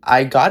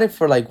I got it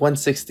for like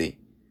 160,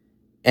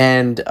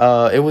 and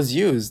it was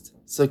used.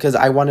 So because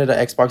I wanted an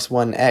Xbox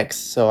One X,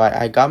 so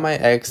I got my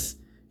X,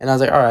 and I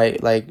was like, all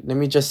right, like let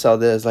me just sell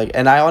this. Like,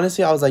 and I was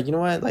like, you know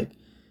what, like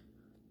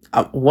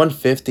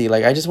 150,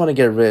 like I just want to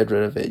get rid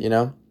of it, you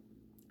know.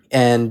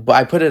 And but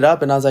I put it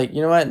up, and I was like,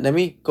 you know what, let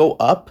me go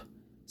up,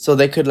 so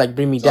they could like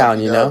bring me Talk down,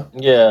 me you down. know.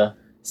 Yeah.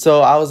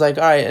 So I was like,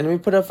 all right, and we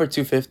put it up for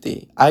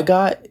 250. I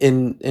got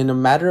in a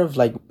matter of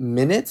like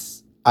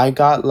minutes, I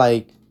got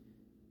like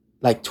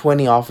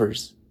 20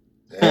 offers.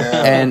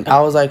 Damn. And I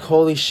was like,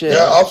 holy shit.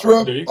 Yeah,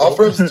 There you go.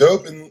 OfferUp's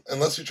dope,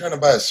 unless you're trying to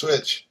buy a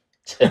Switch,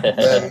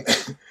 then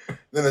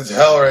then it's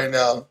hell right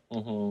now.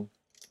 Mhm.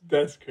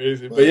 That's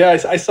crazy. But yeah,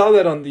 I saw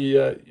that on the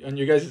on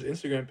your guys'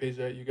 Instagram page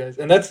that you guys,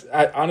 and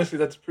honestly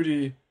that's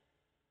pretty.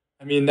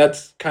 I mean,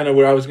 that's kind of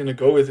where I was gonna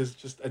go with, is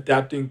just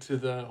adapting to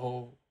the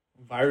whole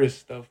virus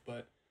stuff.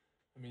 But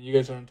I mean, you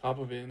guys are on top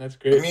of it, and that's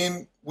great. I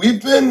mean,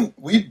 we've been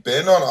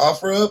on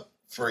OfferUp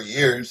for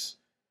years,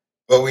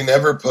 but we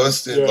never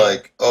posted Yeah.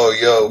 like, oh,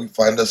 yo, we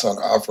find us on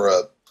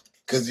OfferUp,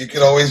 because you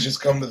could always just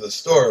come to the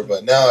store.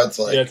 But now it's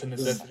like, Yeah, it's a this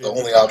is necessity. the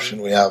only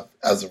option we have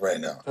as of right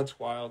now. That's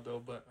wild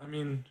though. But I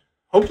mean,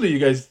 hopefully you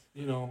guys,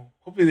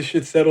 hopefully the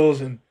shit settles,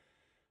 and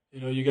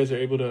you guys are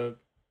able to,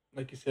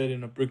 like you said,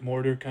 in a brick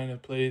mortar kind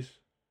of place,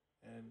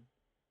 and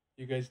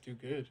you guys do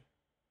good.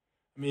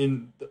 I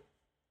mean,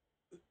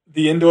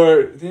 the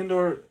indoor,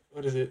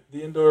 what is it?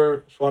 The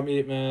indoor swap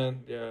meet,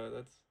 man. Yeah,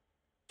 that's,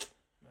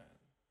 man.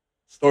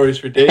 stories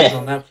for days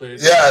on that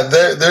place. Yeah,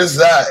 there's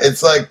that.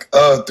 It's like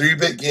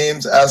 3-bit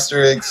games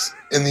asterisks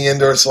in the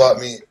indoor swap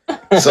meet.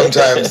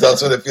 Sometimes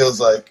that's what it feels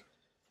like.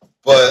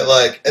 But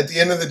like at the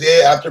end of the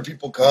day, after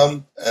people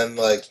come and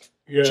like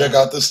check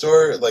out the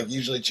store, it like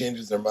usually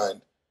changes their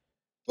mind.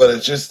 But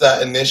it's just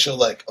that initial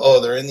like, oh,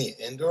 they're in the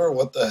indoor,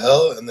 what the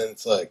hell? And then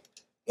it's like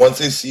once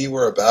they see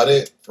we're about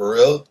it for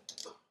real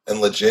and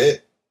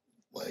legit,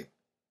 like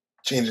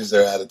changes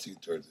their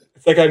attitude towards it.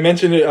 It's like I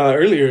mentioned it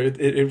earlier.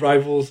 It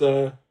rivals,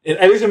 at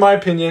least in my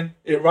opinion,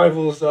 it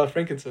rivals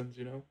Frankincense.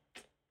 You know,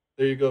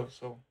 there you go.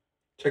 So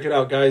check it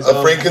out, guys.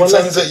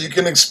 Frankincense that you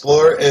can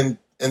explore in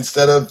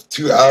instead of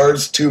 2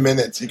 hours, 2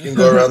 minutes. You can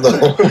go around the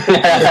whole.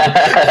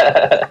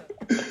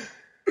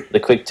 The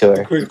quick tour.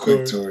 The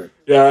quick tour.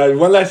 Yeah.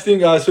 One last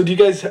thing. So do you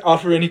guys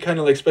offer any kind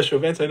of like special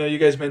events? I know you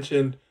guys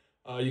mentioned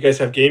you guys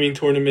have gaming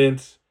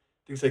tournaments,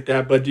 things like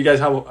that. But do you guys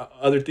have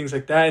other things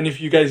like that? And if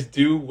you guys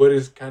do, what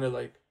is kind of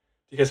like?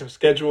 Do you guys have a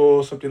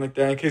schedule, something like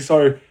that, in case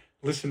our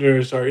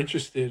listeners are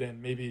interested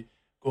and maybe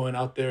going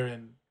out there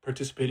and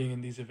participating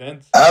in these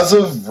events? As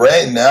of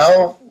right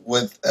now,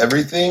 with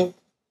everything,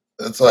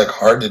 it's like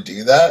hard to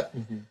do that.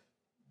 Mm-hmm.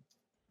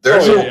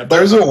 There's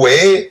a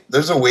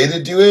way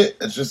to do it.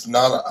 It's just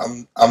not.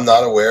 I'm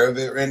not aware of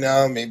it right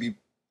now. Maybe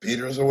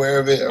Pedro's aware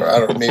of it, or I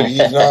don't. Maybe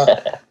he's not.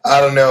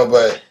 I don't know.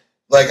 But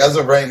like as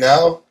of right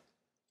now,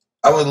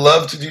 I would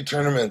love to do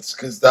tournaments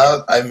because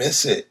I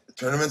miss it.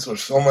 Tournaments were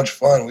so much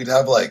fun. We'd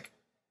have like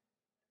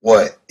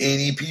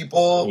 80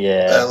 people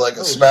at like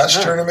a Smash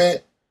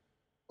tournament,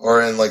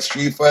 or in like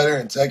Street Fighter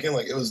and Tekken.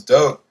 Like it was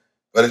dope,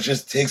 but it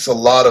just takes a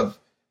lot of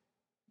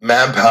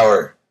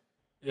manpower.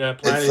 Yeah,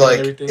 planning it's like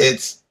and everything.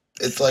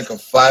 It's like a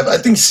 5. I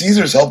think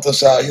Caesar's helped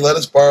us out. He let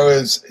us borrow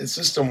his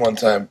system one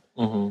time.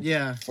 Mm-hmm.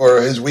 Yeah.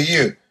 For his Wii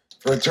U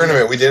for a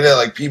tournament. We did it at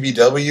like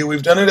PBW.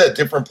 We've done it at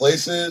different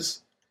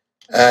places,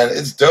 and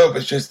it's dope.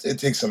 It's just it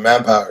takes some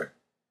manpower.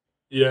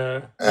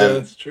 Yeah,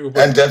 that's true.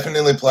 And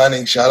definitely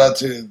planning. Shout out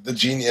to the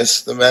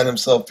genius, the man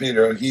himself,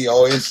 Pedro.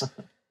 He's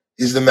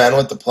the man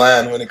with the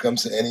plan when it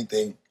comes to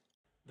anything.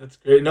 That's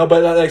great. No,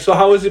 but like, so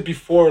how was it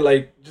before?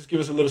 Like, just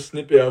give us a little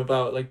snippet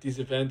about like these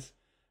events,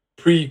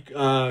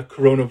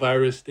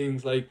 pre-coronavirus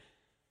things. Like,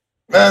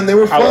 man, they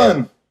were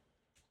fun.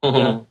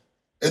 Yeah.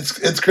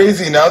 It's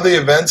crazy now. The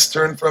events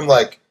turn from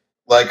like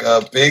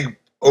a big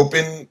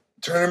open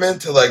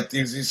tournament to like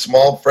these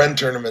small friend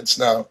tournaments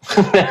now.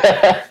 So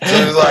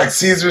there's like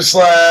Caesar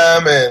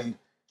Slam and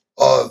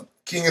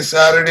King of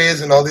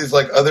Saturdays and all these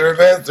like other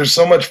events. They're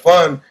so much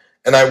fun,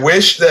 and I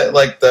wish that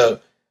like the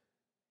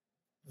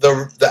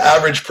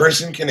average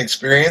person can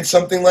experience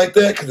something like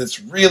that because it's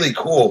really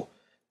cool.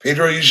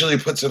 Pedro usually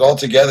puts it all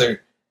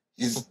together.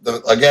 He's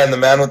the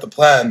man with the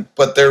plan.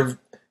 But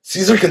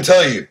Caesar can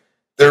tell you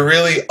they're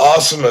really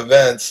awesome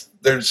events.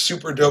 They're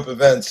super dope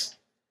events.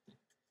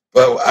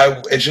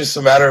 But it's just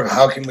a matter of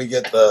how can we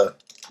get the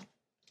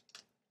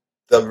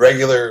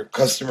regular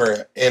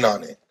customer in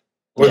on it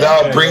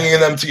without bringing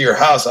them to your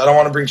house. I don't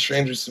want to bring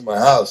strangers to my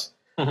house.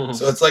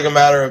 So it's like a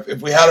matter of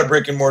if we had a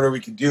brick and mortar, we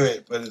could do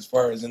it. But as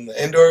far as in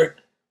the indoor,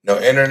 no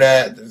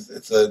internet.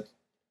 It's a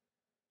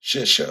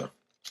shit show.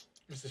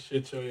 It's a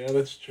shit show. Yeah,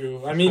 that's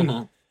true. I mean,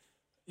 a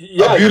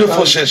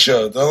beautiful shit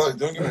show. Don't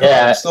get me wrong.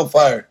 It's still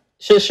fire.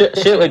 Shit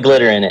with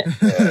glitter in it.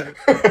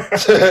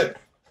 Yeah.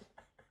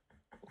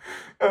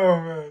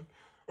 Oh man,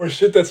 or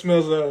shit that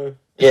smells.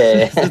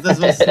 Yeah, that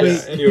smells sweet.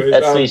 Yeah, anyways,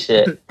 that's sweet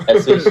shit.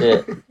 That's sweet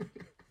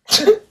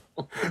shit.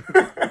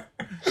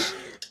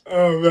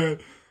 Oh man,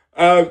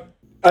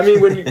 I mean,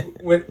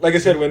 when like I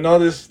said, when all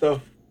this stuff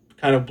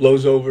kind of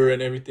blows over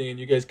and everything, and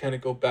you guys kind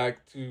of go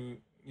back to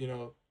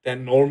that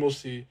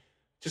normalcy,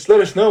 just let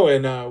us know,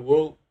 and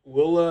we'll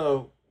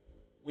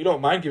we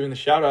don't mind giving a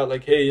shout out.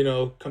 Like, hey,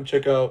 come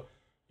check out,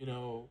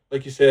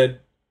 like you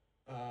said.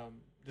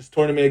 This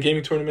tournament,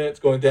 gaming tournament, it's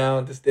going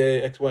down this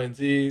day, X, Y, and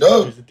Z.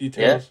 Oh, there's the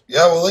details.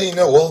 Yeah, we'll let you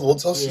know. We'll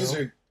tell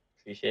Caesar.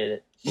 Appreciate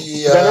it.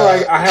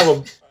 I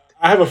know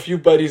I have a few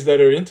buddies that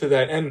are into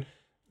that, and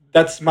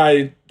that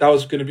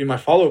was going to be my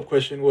follow up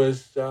question.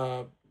 Was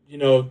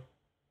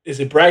is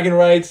it bragging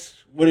rights?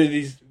 What are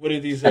these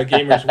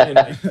gamers win?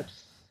 Like,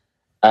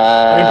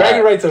 I mean,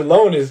 bragging rights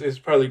alone is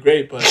probably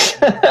great, but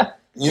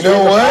you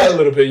know what? A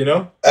little bit,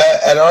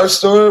 At our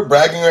store,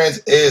 bragging rights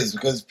is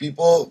because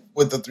people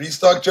with the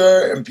 3-stock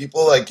jar and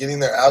people like getting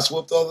their ass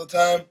whooped all the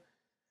time,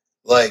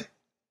 like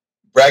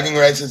bragging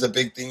rights is a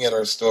big thing at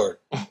our store.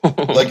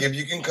 Like if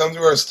you can come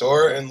to our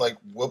store and like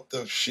whoop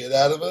the shit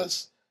out of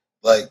us,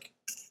 like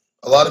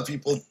a lot of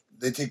people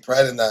they take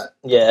pride in that.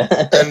 Yeah,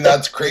 and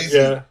that's crazy.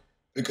 Yeah.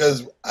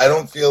 Because I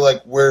don't feel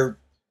like we're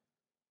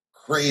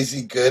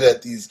crazy good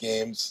at these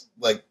games,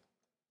 like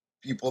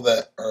people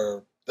that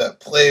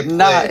play.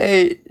 Nah,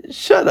 hey,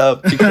 shut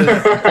up. Because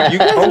you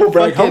guys humble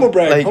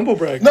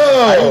brag. No,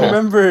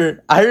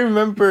 I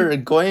remember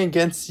going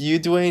against you,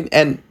 Dwayne,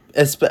 and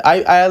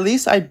I at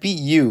least I beat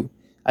you.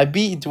 I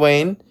beat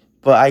Dwayne,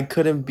 but I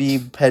couldn't be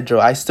Pedro.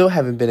 I still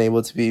haven't been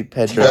able to be You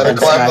Pedro. gotta in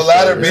climb the Smash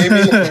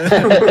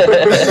ladder, Brothers.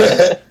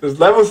 baby. There's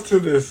levels to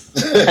this.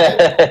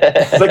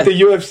 It's like the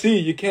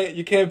UFC. You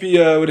can't be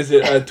what is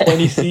it, a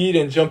 20 seed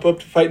and jump up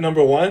to fight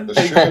number 1.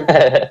 That's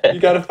true. You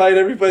gotta fight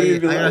everybody Hey, to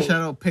be I gotta level.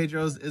 shout out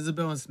Pedro's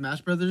Isabel and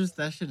Smash Brothers.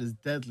 That shit is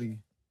deadly.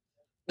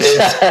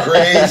 It's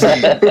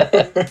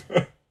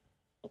crazy.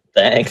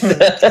 Thanks.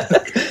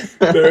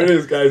 There it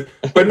is, guys.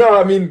 But no,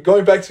 I mean,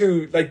 going back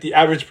to like the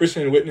average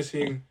person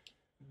witnessing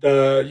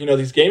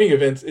these gaming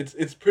events,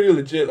 it's pretty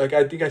legit. Like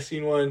I think I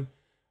seen one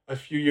a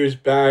few years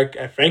back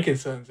at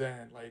Frankenson's,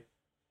 and like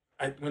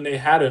when they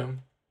had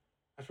him,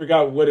 I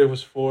forgot what it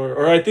was for,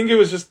 or I think it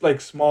was just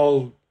like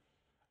small.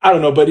 I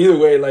don't know, but either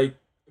way, like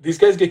these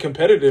guys get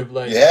competitive,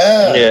 like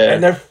Yeah.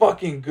 and they're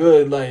fucking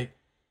good. Like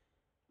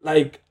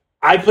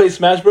I play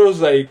Smash Bros.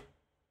 Like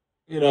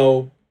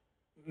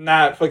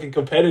not fucking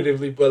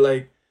competitively, but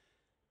like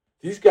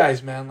these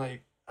guys, man,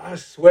 like I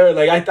swear,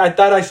 like I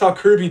thought I saw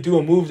Kirby do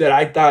a move that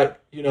I thought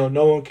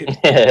no one could do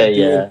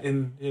Yeah.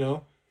 in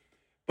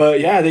but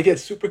yeah, they get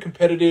super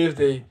competitive.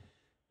 They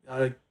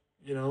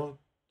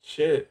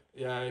shit.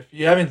 Yeah, if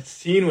you haven't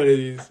seen one of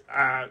these,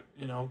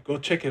 go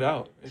check it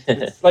out.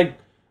 It's like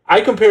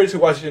I compare it to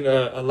watching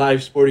a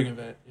live sporting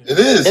event. It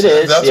is. It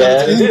is, That's yeah.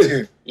 what it's It getting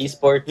is. to.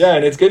 Esports. Yeah,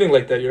 and it's getting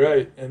like that. You're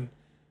right. And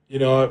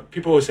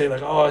people will say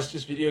like, "Oh, it's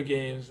just video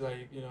games."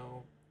 Like,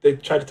 they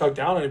try to talk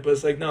down on it, but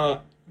it's like,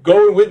 no,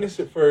 go and witness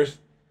it first,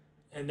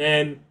 and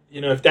then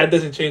if that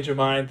doesn't change your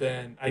mind,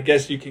 then I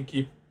guess you can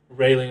keep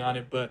railing on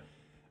it. But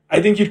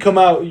I think you'd come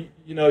out.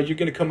 You're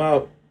gonna come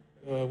out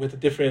with a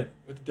different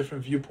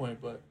viewpoint.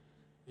 But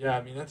yeah,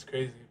 I mean that's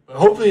crazy. But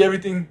hopefully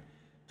everything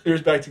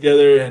clears back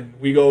together, and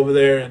we go over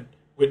there and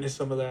witness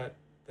some of that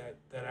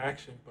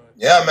action. But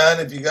Yeah, man.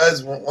 If you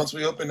guys once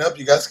we open up,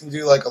 you guys can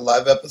do like a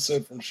live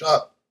episode from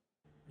shop.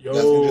 You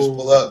guys can just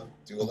pull up,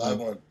 do a live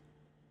one.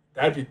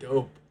 That'd be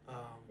dope.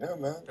 Yeah,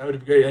 man. That would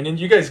be great. And then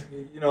you guys,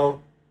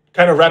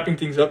 kind of wrapping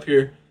things up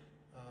here.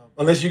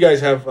 Unless you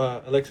guys have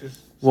Alexis.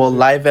 Well,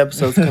 live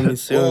episodes coming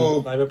soon. Whoa.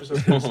 Live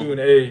episodes coming soon.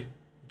 Hey,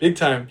 big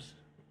times.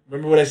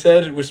 Remember what I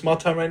said? We're small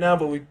time right now,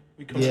 but we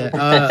come. Yeah.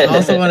 I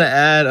also want to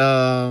add,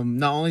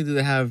 not only do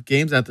they have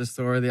games at the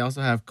store, they also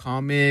have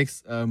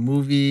comics,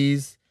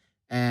 movies,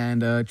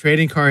 and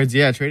trading cards.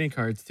 Yeah, trading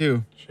cards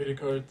too. Trading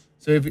cards.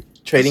 So if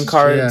Trading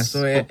cards. yeah,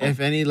 so if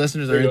any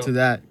listeners are There you into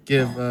that,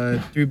 give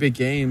 3 Big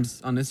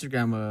Games on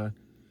Instagram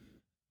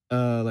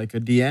like a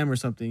DM or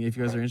something if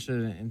you guys are interested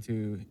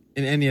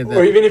in any of that.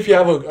 Or even if you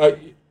have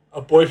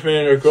a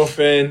boyfriend or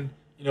girlfriend,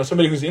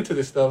 somebody who's into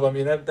this stuff. I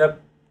mean, that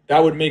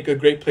would make a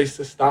great place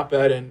to stop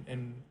at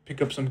and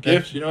pick up some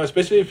gifts.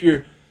 Especially if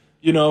you're,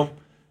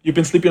 you've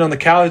been sleeping on the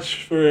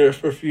couch for a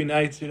few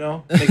nights. Make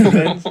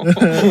amends.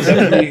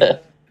 Definitely.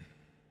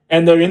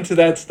 And they're into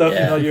that stuff.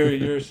 Yeah.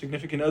 Your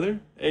significant other.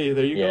 Hey,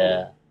 there you go.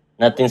 Yeah.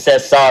 Nothing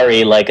says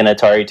sorry like an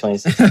Atari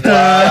 26.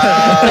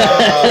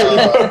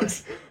 Wow.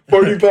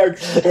 40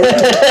 bucks.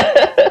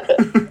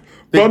 40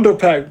 bundle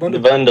pack. The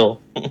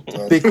bundle.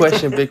 Big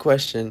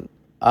question.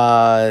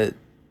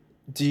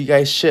 Do you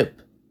guys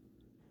ship?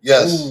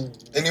 Yes. Ooh.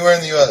 Anywhere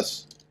in the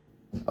U.S.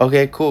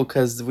 Okay, cool.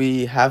 Because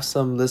we have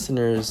some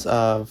listeners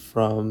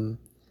from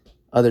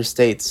other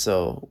states,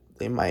 so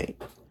they might.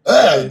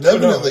 Yeah, You never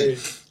know. definitely.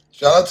 Hey,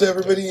 Shout out to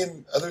everybody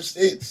in other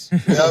states.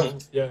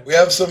 yeah. We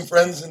have some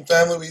friends and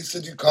family. We used to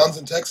do cons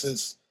in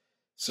Texas,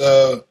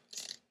 so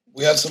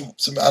we have some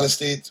out of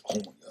states. Oh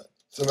my god,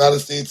 some out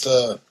of states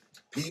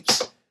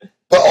peeps.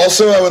 But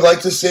also, I would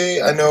like to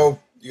say, I know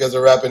you guys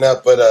are wrapping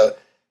up, but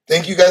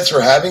thank you guys for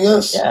having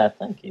us. Yeah,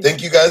 thank you.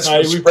 Thank you guys for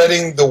We-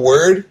 spreading the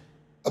word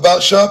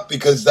about Shop,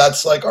 because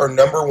that's like our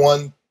number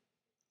one,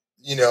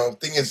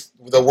 thing is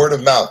the word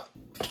of mouth.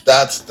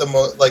 That's the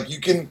most, like,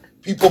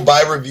 people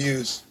buy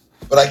reviews,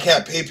 but I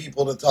can't pay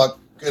people to talk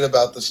good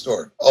about the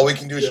store. All we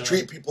can do is Yeah.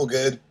 treat people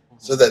good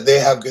so that they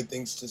have good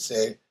things to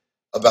say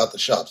about the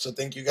shop. So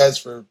thank you guys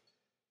for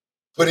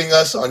putting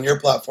us on your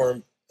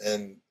platform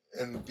and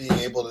being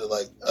able to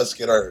like us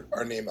get our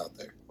name out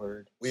there.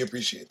 Word. We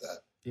appreciate that.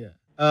 Yeah.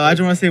 I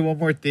just want to say one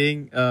more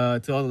thing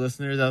to all the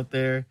listeners out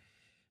there.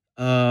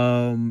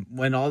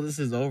 When all this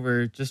is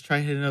over, just try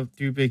hitting up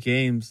 3 Big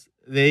Games.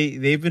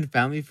 They've been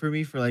family for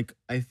me for like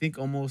I think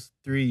almost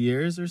 3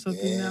 years or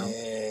something now,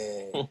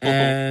 Dang.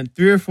 and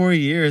 3 or 4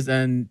 years.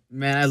 And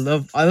man, I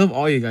love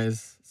all you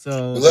guys.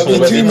 So We love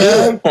you too,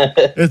 man.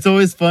 it's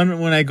always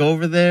fun when I go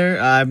over there.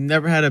 I've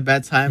never had a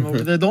bad time over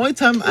there. The only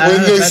time I When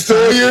had a they bad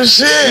stole time, your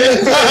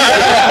shit,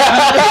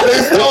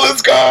 they stole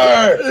his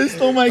car. they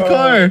stole my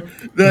car.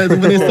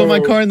 When they stole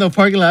my car in the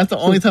parking lot, that's the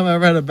only time I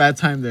ever had a bad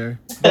time there.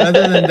 But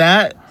other than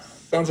that,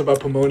 Sounds about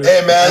Pomona.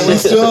 Hey man,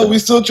 we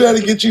still try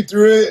to get you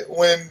through it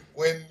when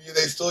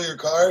they stole your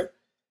car.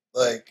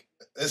 Like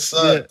it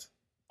sucked.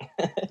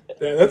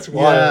 Yeah, that's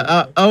wild.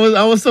 yeah,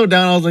 I was so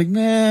down. I was like,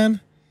 man,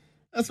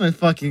 that's my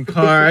fucking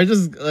car. I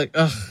just like,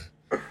 ugh.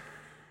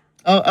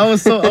 I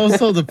was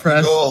so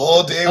depressed. Go a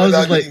whole day I was without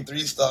just like- getting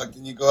 3-stocked,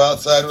 and you go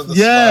outside with a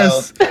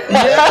Yes, smile.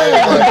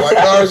 Like,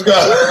 my car's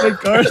gone. my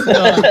car's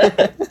gone.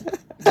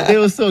 The day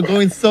was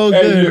going so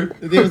Hey, good.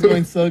 The day was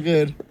going so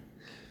good.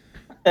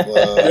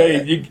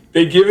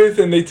 They giveth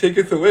and they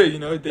taketh away. You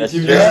know, they That's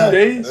give true. you some Yeah,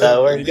 days.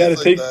 That works. They gotta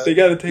like take. that. They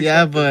gotta take.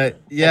 Yeah, something.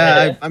 but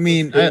yeah, I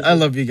mean, That's crazy. I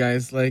love you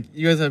guys. Like,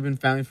 you guys have been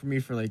family for me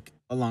for like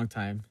a long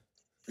time.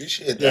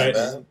 Appreciate Yeah,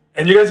 that, man.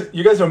 and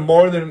you guys are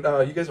more than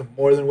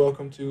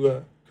welcome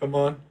to come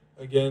on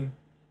again.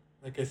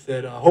 Like I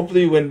said,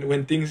 hopefully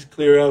when things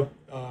clear up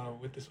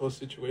with this whole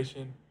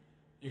situation,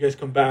 you guys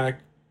come back.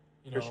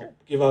 You know, For sure.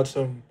 give out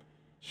some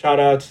shout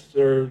outs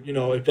or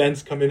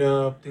events coming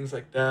up, things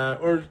like that,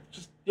 or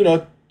just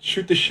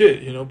shoot the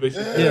shit.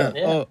 Basically. Yeah.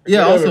 Yeah. Oh,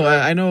 yeah. Whatever, Also, man.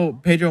 I know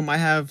Pedro might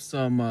have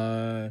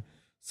some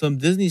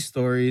Disney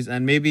stories,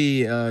 and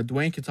maybe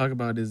Dwayne could talk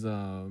about his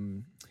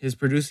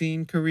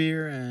producing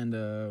career and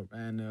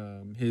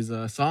his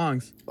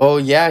songs. Oh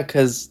yeah,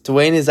 because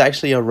Dwayne is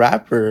actually a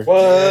rapper. What?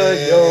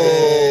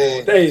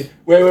 Yo. Hey,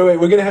 wait.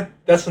 We're gonna have.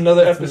 That's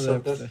another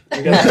episode.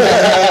 We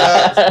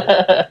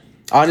gotta-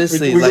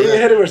 Honestly, we're like getting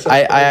ahead of ourselves.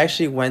 I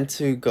actually went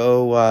to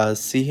go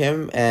see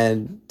him,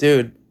 and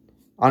dude,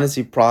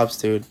 honestly, props,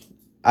 dude.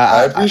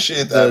 I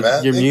appreciate that,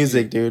 man. Your Thank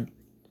music, you. dude,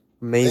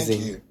 amazing.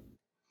 Thank you.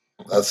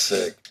 That's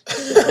sick.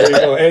 There you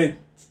go.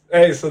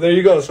 Hey. So there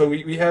you go. So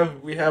we have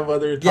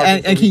other. Yeah,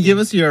 and topics can you give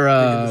that us can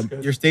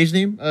discuss. your stage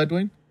name,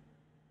 Dwayne?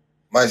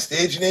 My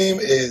stage name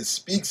is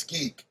Speaks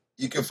Geek.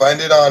 You can find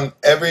it on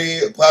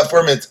every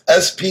platform. It's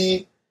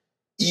SPEEKSGEAK.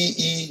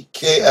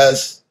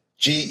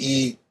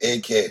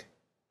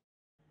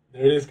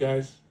 There it is,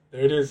 guys.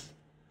 There it is.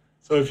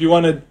 So if you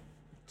want to,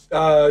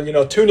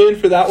 tune in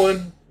for that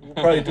one, we'll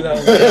probably do that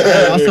one.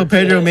 And also,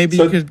 Pedro, maybe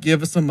So- you could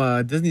give us some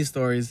Disney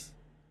stories.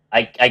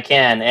 I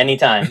can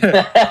anytime.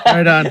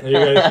 Right on. There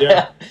you guys,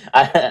 yeah.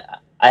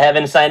 I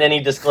haven't signed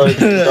any disclosures,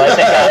 so I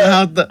think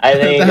I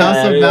think the House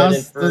I'm of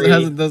Mouse free.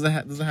 doesn't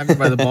have me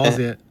by the balls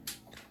yet.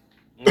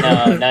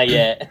 No, not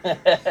yet.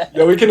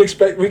 Yeah, we can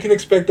expect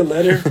the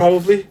letter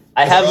probably.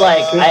 I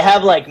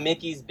have like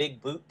Mickey's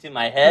big boot to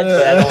my head,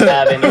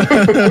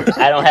 but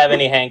I don't have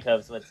any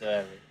handcuffs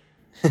whatsoever.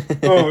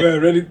 Oh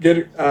man,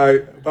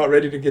 about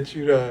ready to get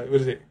you to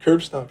what is it?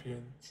 Curb stop you.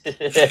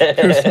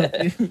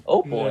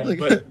 Oh boy. Yeah. Like,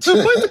 But- so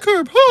find the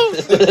curb, huh?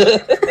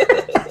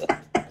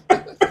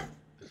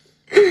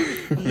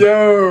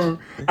 Yo,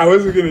 I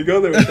wasn't gonna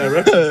go there with that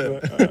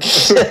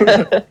reference.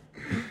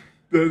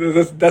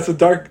 But, that's a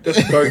dark.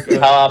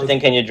 How often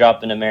can you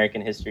drop an American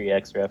History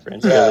X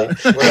reference? Yeah, Really?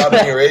 without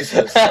being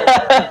racist.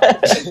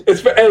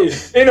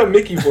 It's in a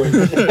Mickey voice.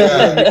 Yeah. In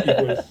a Mickey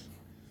voice.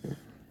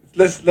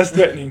 It's less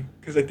threatening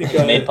because I think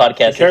Made the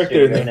podcast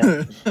character in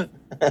history there.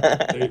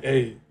 right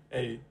now.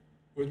 Hey.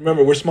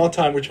 Remember, we're small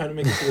time. We're trying to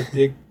make it to the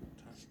big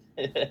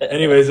time.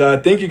 Anyways,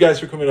 thank you guys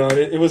for coming on.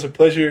 It was a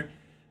pleasure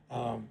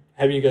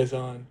having you guys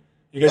on.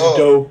 You guys are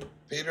dope.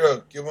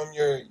 Pedro, give him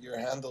your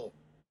handle.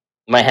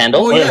 My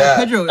handle? Oh yeah, yeah.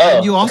 Pedro,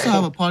 Oh. you also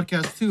have a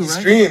podcast too, He right?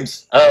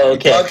 streams. Oh,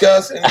 okay.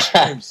 Podcast and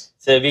streams.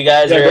 So if you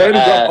guys Yeah, go ahead and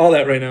are drop all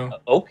that right now.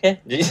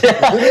 okay.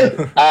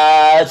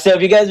 So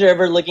if you guys are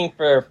ever looking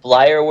for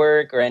flyer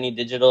work or any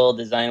digital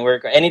design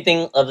work or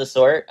anything of the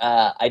sort,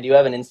 I do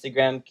have an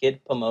Instagram,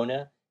 Kid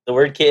Pomona. The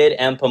word kid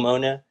and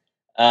Pomona.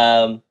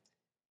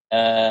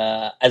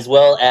 As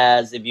well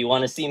as if you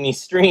want to see me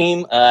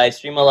stream, I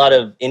stream a lot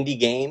of indie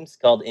games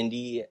called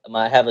Indie.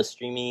 I have a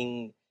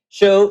streaming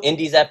show,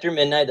 Indies After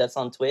Midnight. That's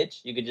on Twitch.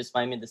 You could just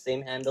find me the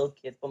same handle,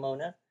 Kid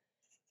Pomona.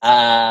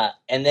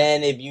 And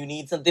then if you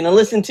need something to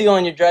listen to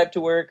on your drive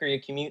to work or your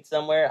commute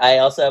somewhere, I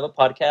also have a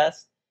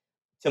podcast.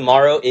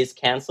 Tomorrow is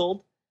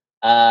Canceled.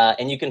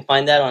 And you can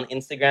find that on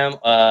Instagram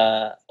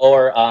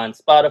or on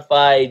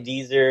Spotify,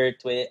 Deezer,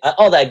 Twitter,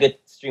 all that good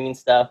streaming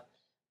stuff.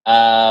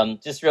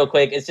 Just real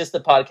quick, it's just a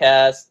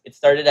podcast. It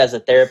started as a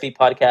therapy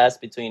podcast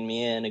between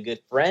me and a good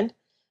friend.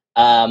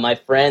 My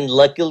friend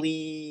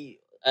luckily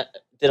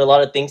did a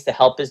lot of things to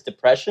help his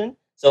depression.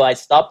 So I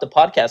stopped the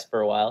podcast for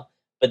a while.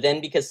 But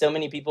then because so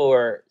many people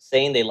were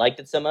saying they liked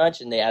it so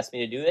much and they asked me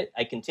to do it,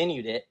 I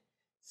continued it.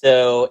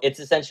 So it's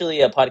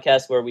essentially a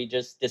podcast where we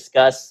just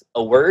discuss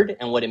a word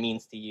and what it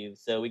means to you.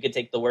 So we could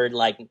take the word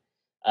like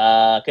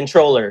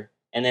controller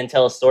and then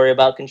tell a story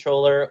about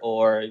controller,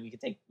 or we could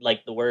take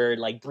like the word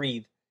like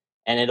breathe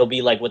and it'll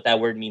be like what that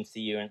word means to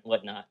you and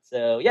whatnot.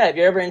 So yeah, if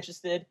you're ever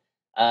interested,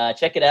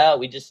 check it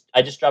out.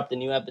 I just dropped a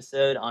new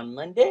episode on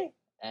Monday,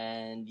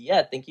 and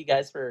yeah, thank you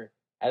guys for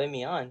having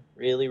me on.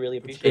 Really, really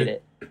appreciate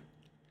it.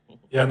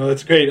 Yeah, no,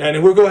 that's great.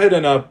 And we'll go ahead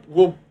and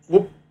we'll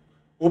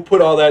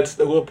put all that.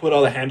 We'll put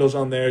all the handles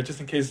on there just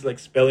in case like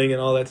spelling and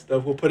all that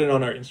stuff. We'll put it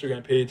on our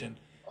Instagram page, and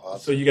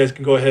so you guys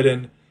can go ahead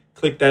and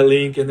click that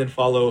link and then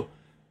follow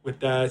with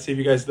that. Save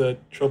you guys the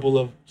trouble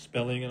of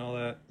spelling and all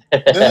that.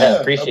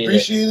 Yeah, Appreciate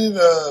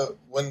it.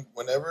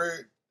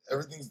 Whenever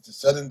everything's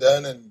said and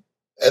done and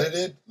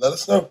edited, let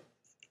us know.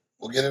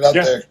 We'll get it out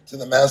there to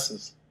the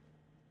masses.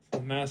 The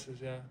masses,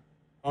 yeah.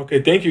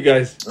 Okay, thank you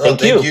guys.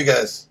 Thank you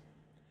guys.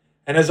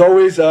 And as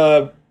always,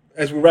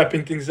 as we're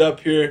wrapping things up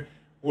here,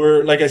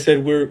 we're like I said,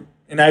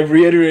 and I've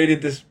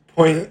reiterated this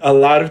point a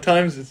lot of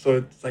times, so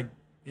it's like,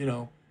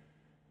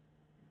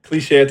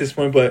 cliche at this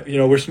point, but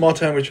we're small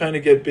time, we're trying to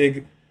get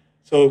big.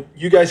 So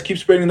you guys keep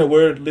spreading the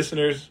word,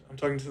 listeners. I'm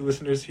talking to the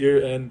listeners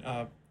here, and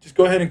just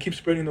go ahead and keep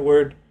spreading the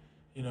word.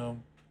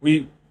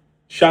 We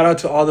shout out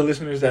to all the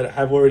listeners that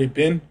have already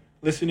been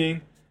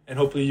listening, and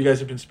hopefully you guys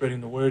have been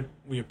spreading the word.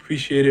 We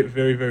appreciate it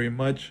very, very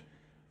much.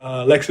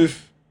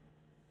 Alexis.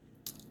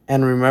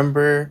 And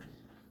remember,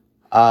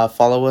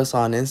 follow us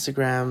on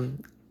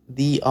Instagram,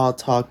 the All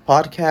Talk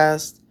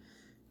Podcast.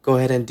 Go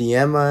ahead and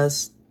DM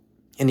us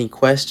any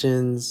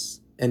questions,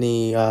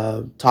 any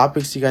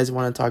topics you guys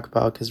want to talk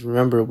about. Because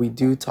remember, we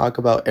do talk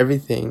about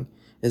everything.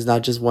 It's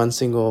not just one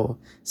single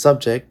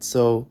subject.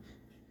 So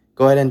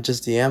go ahead and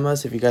just DM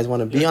us if you guys want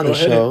to be on the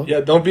show.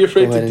 Don't be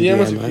afraid to DM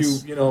us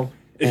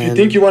if you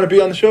think you want to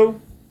be on the show.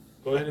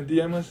 Go ahead and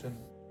DM us, and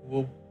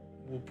we'll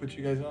put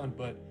you guys on.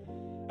 But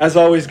as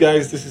always,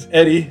 guys, this is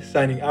Eddie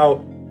signing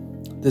out.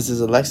 This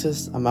is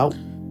Alexis. I'm out.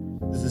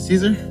 This is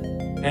Caesar.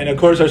 And of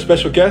course, our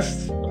special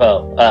guest.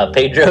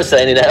 Pedro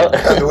signing out.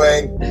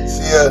 Dwayne.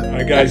 See ya. All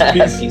right, guys.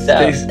 Peace. Peace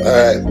out.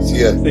 All right.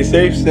 See ya. Stay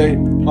safe. Stay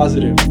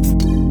positive.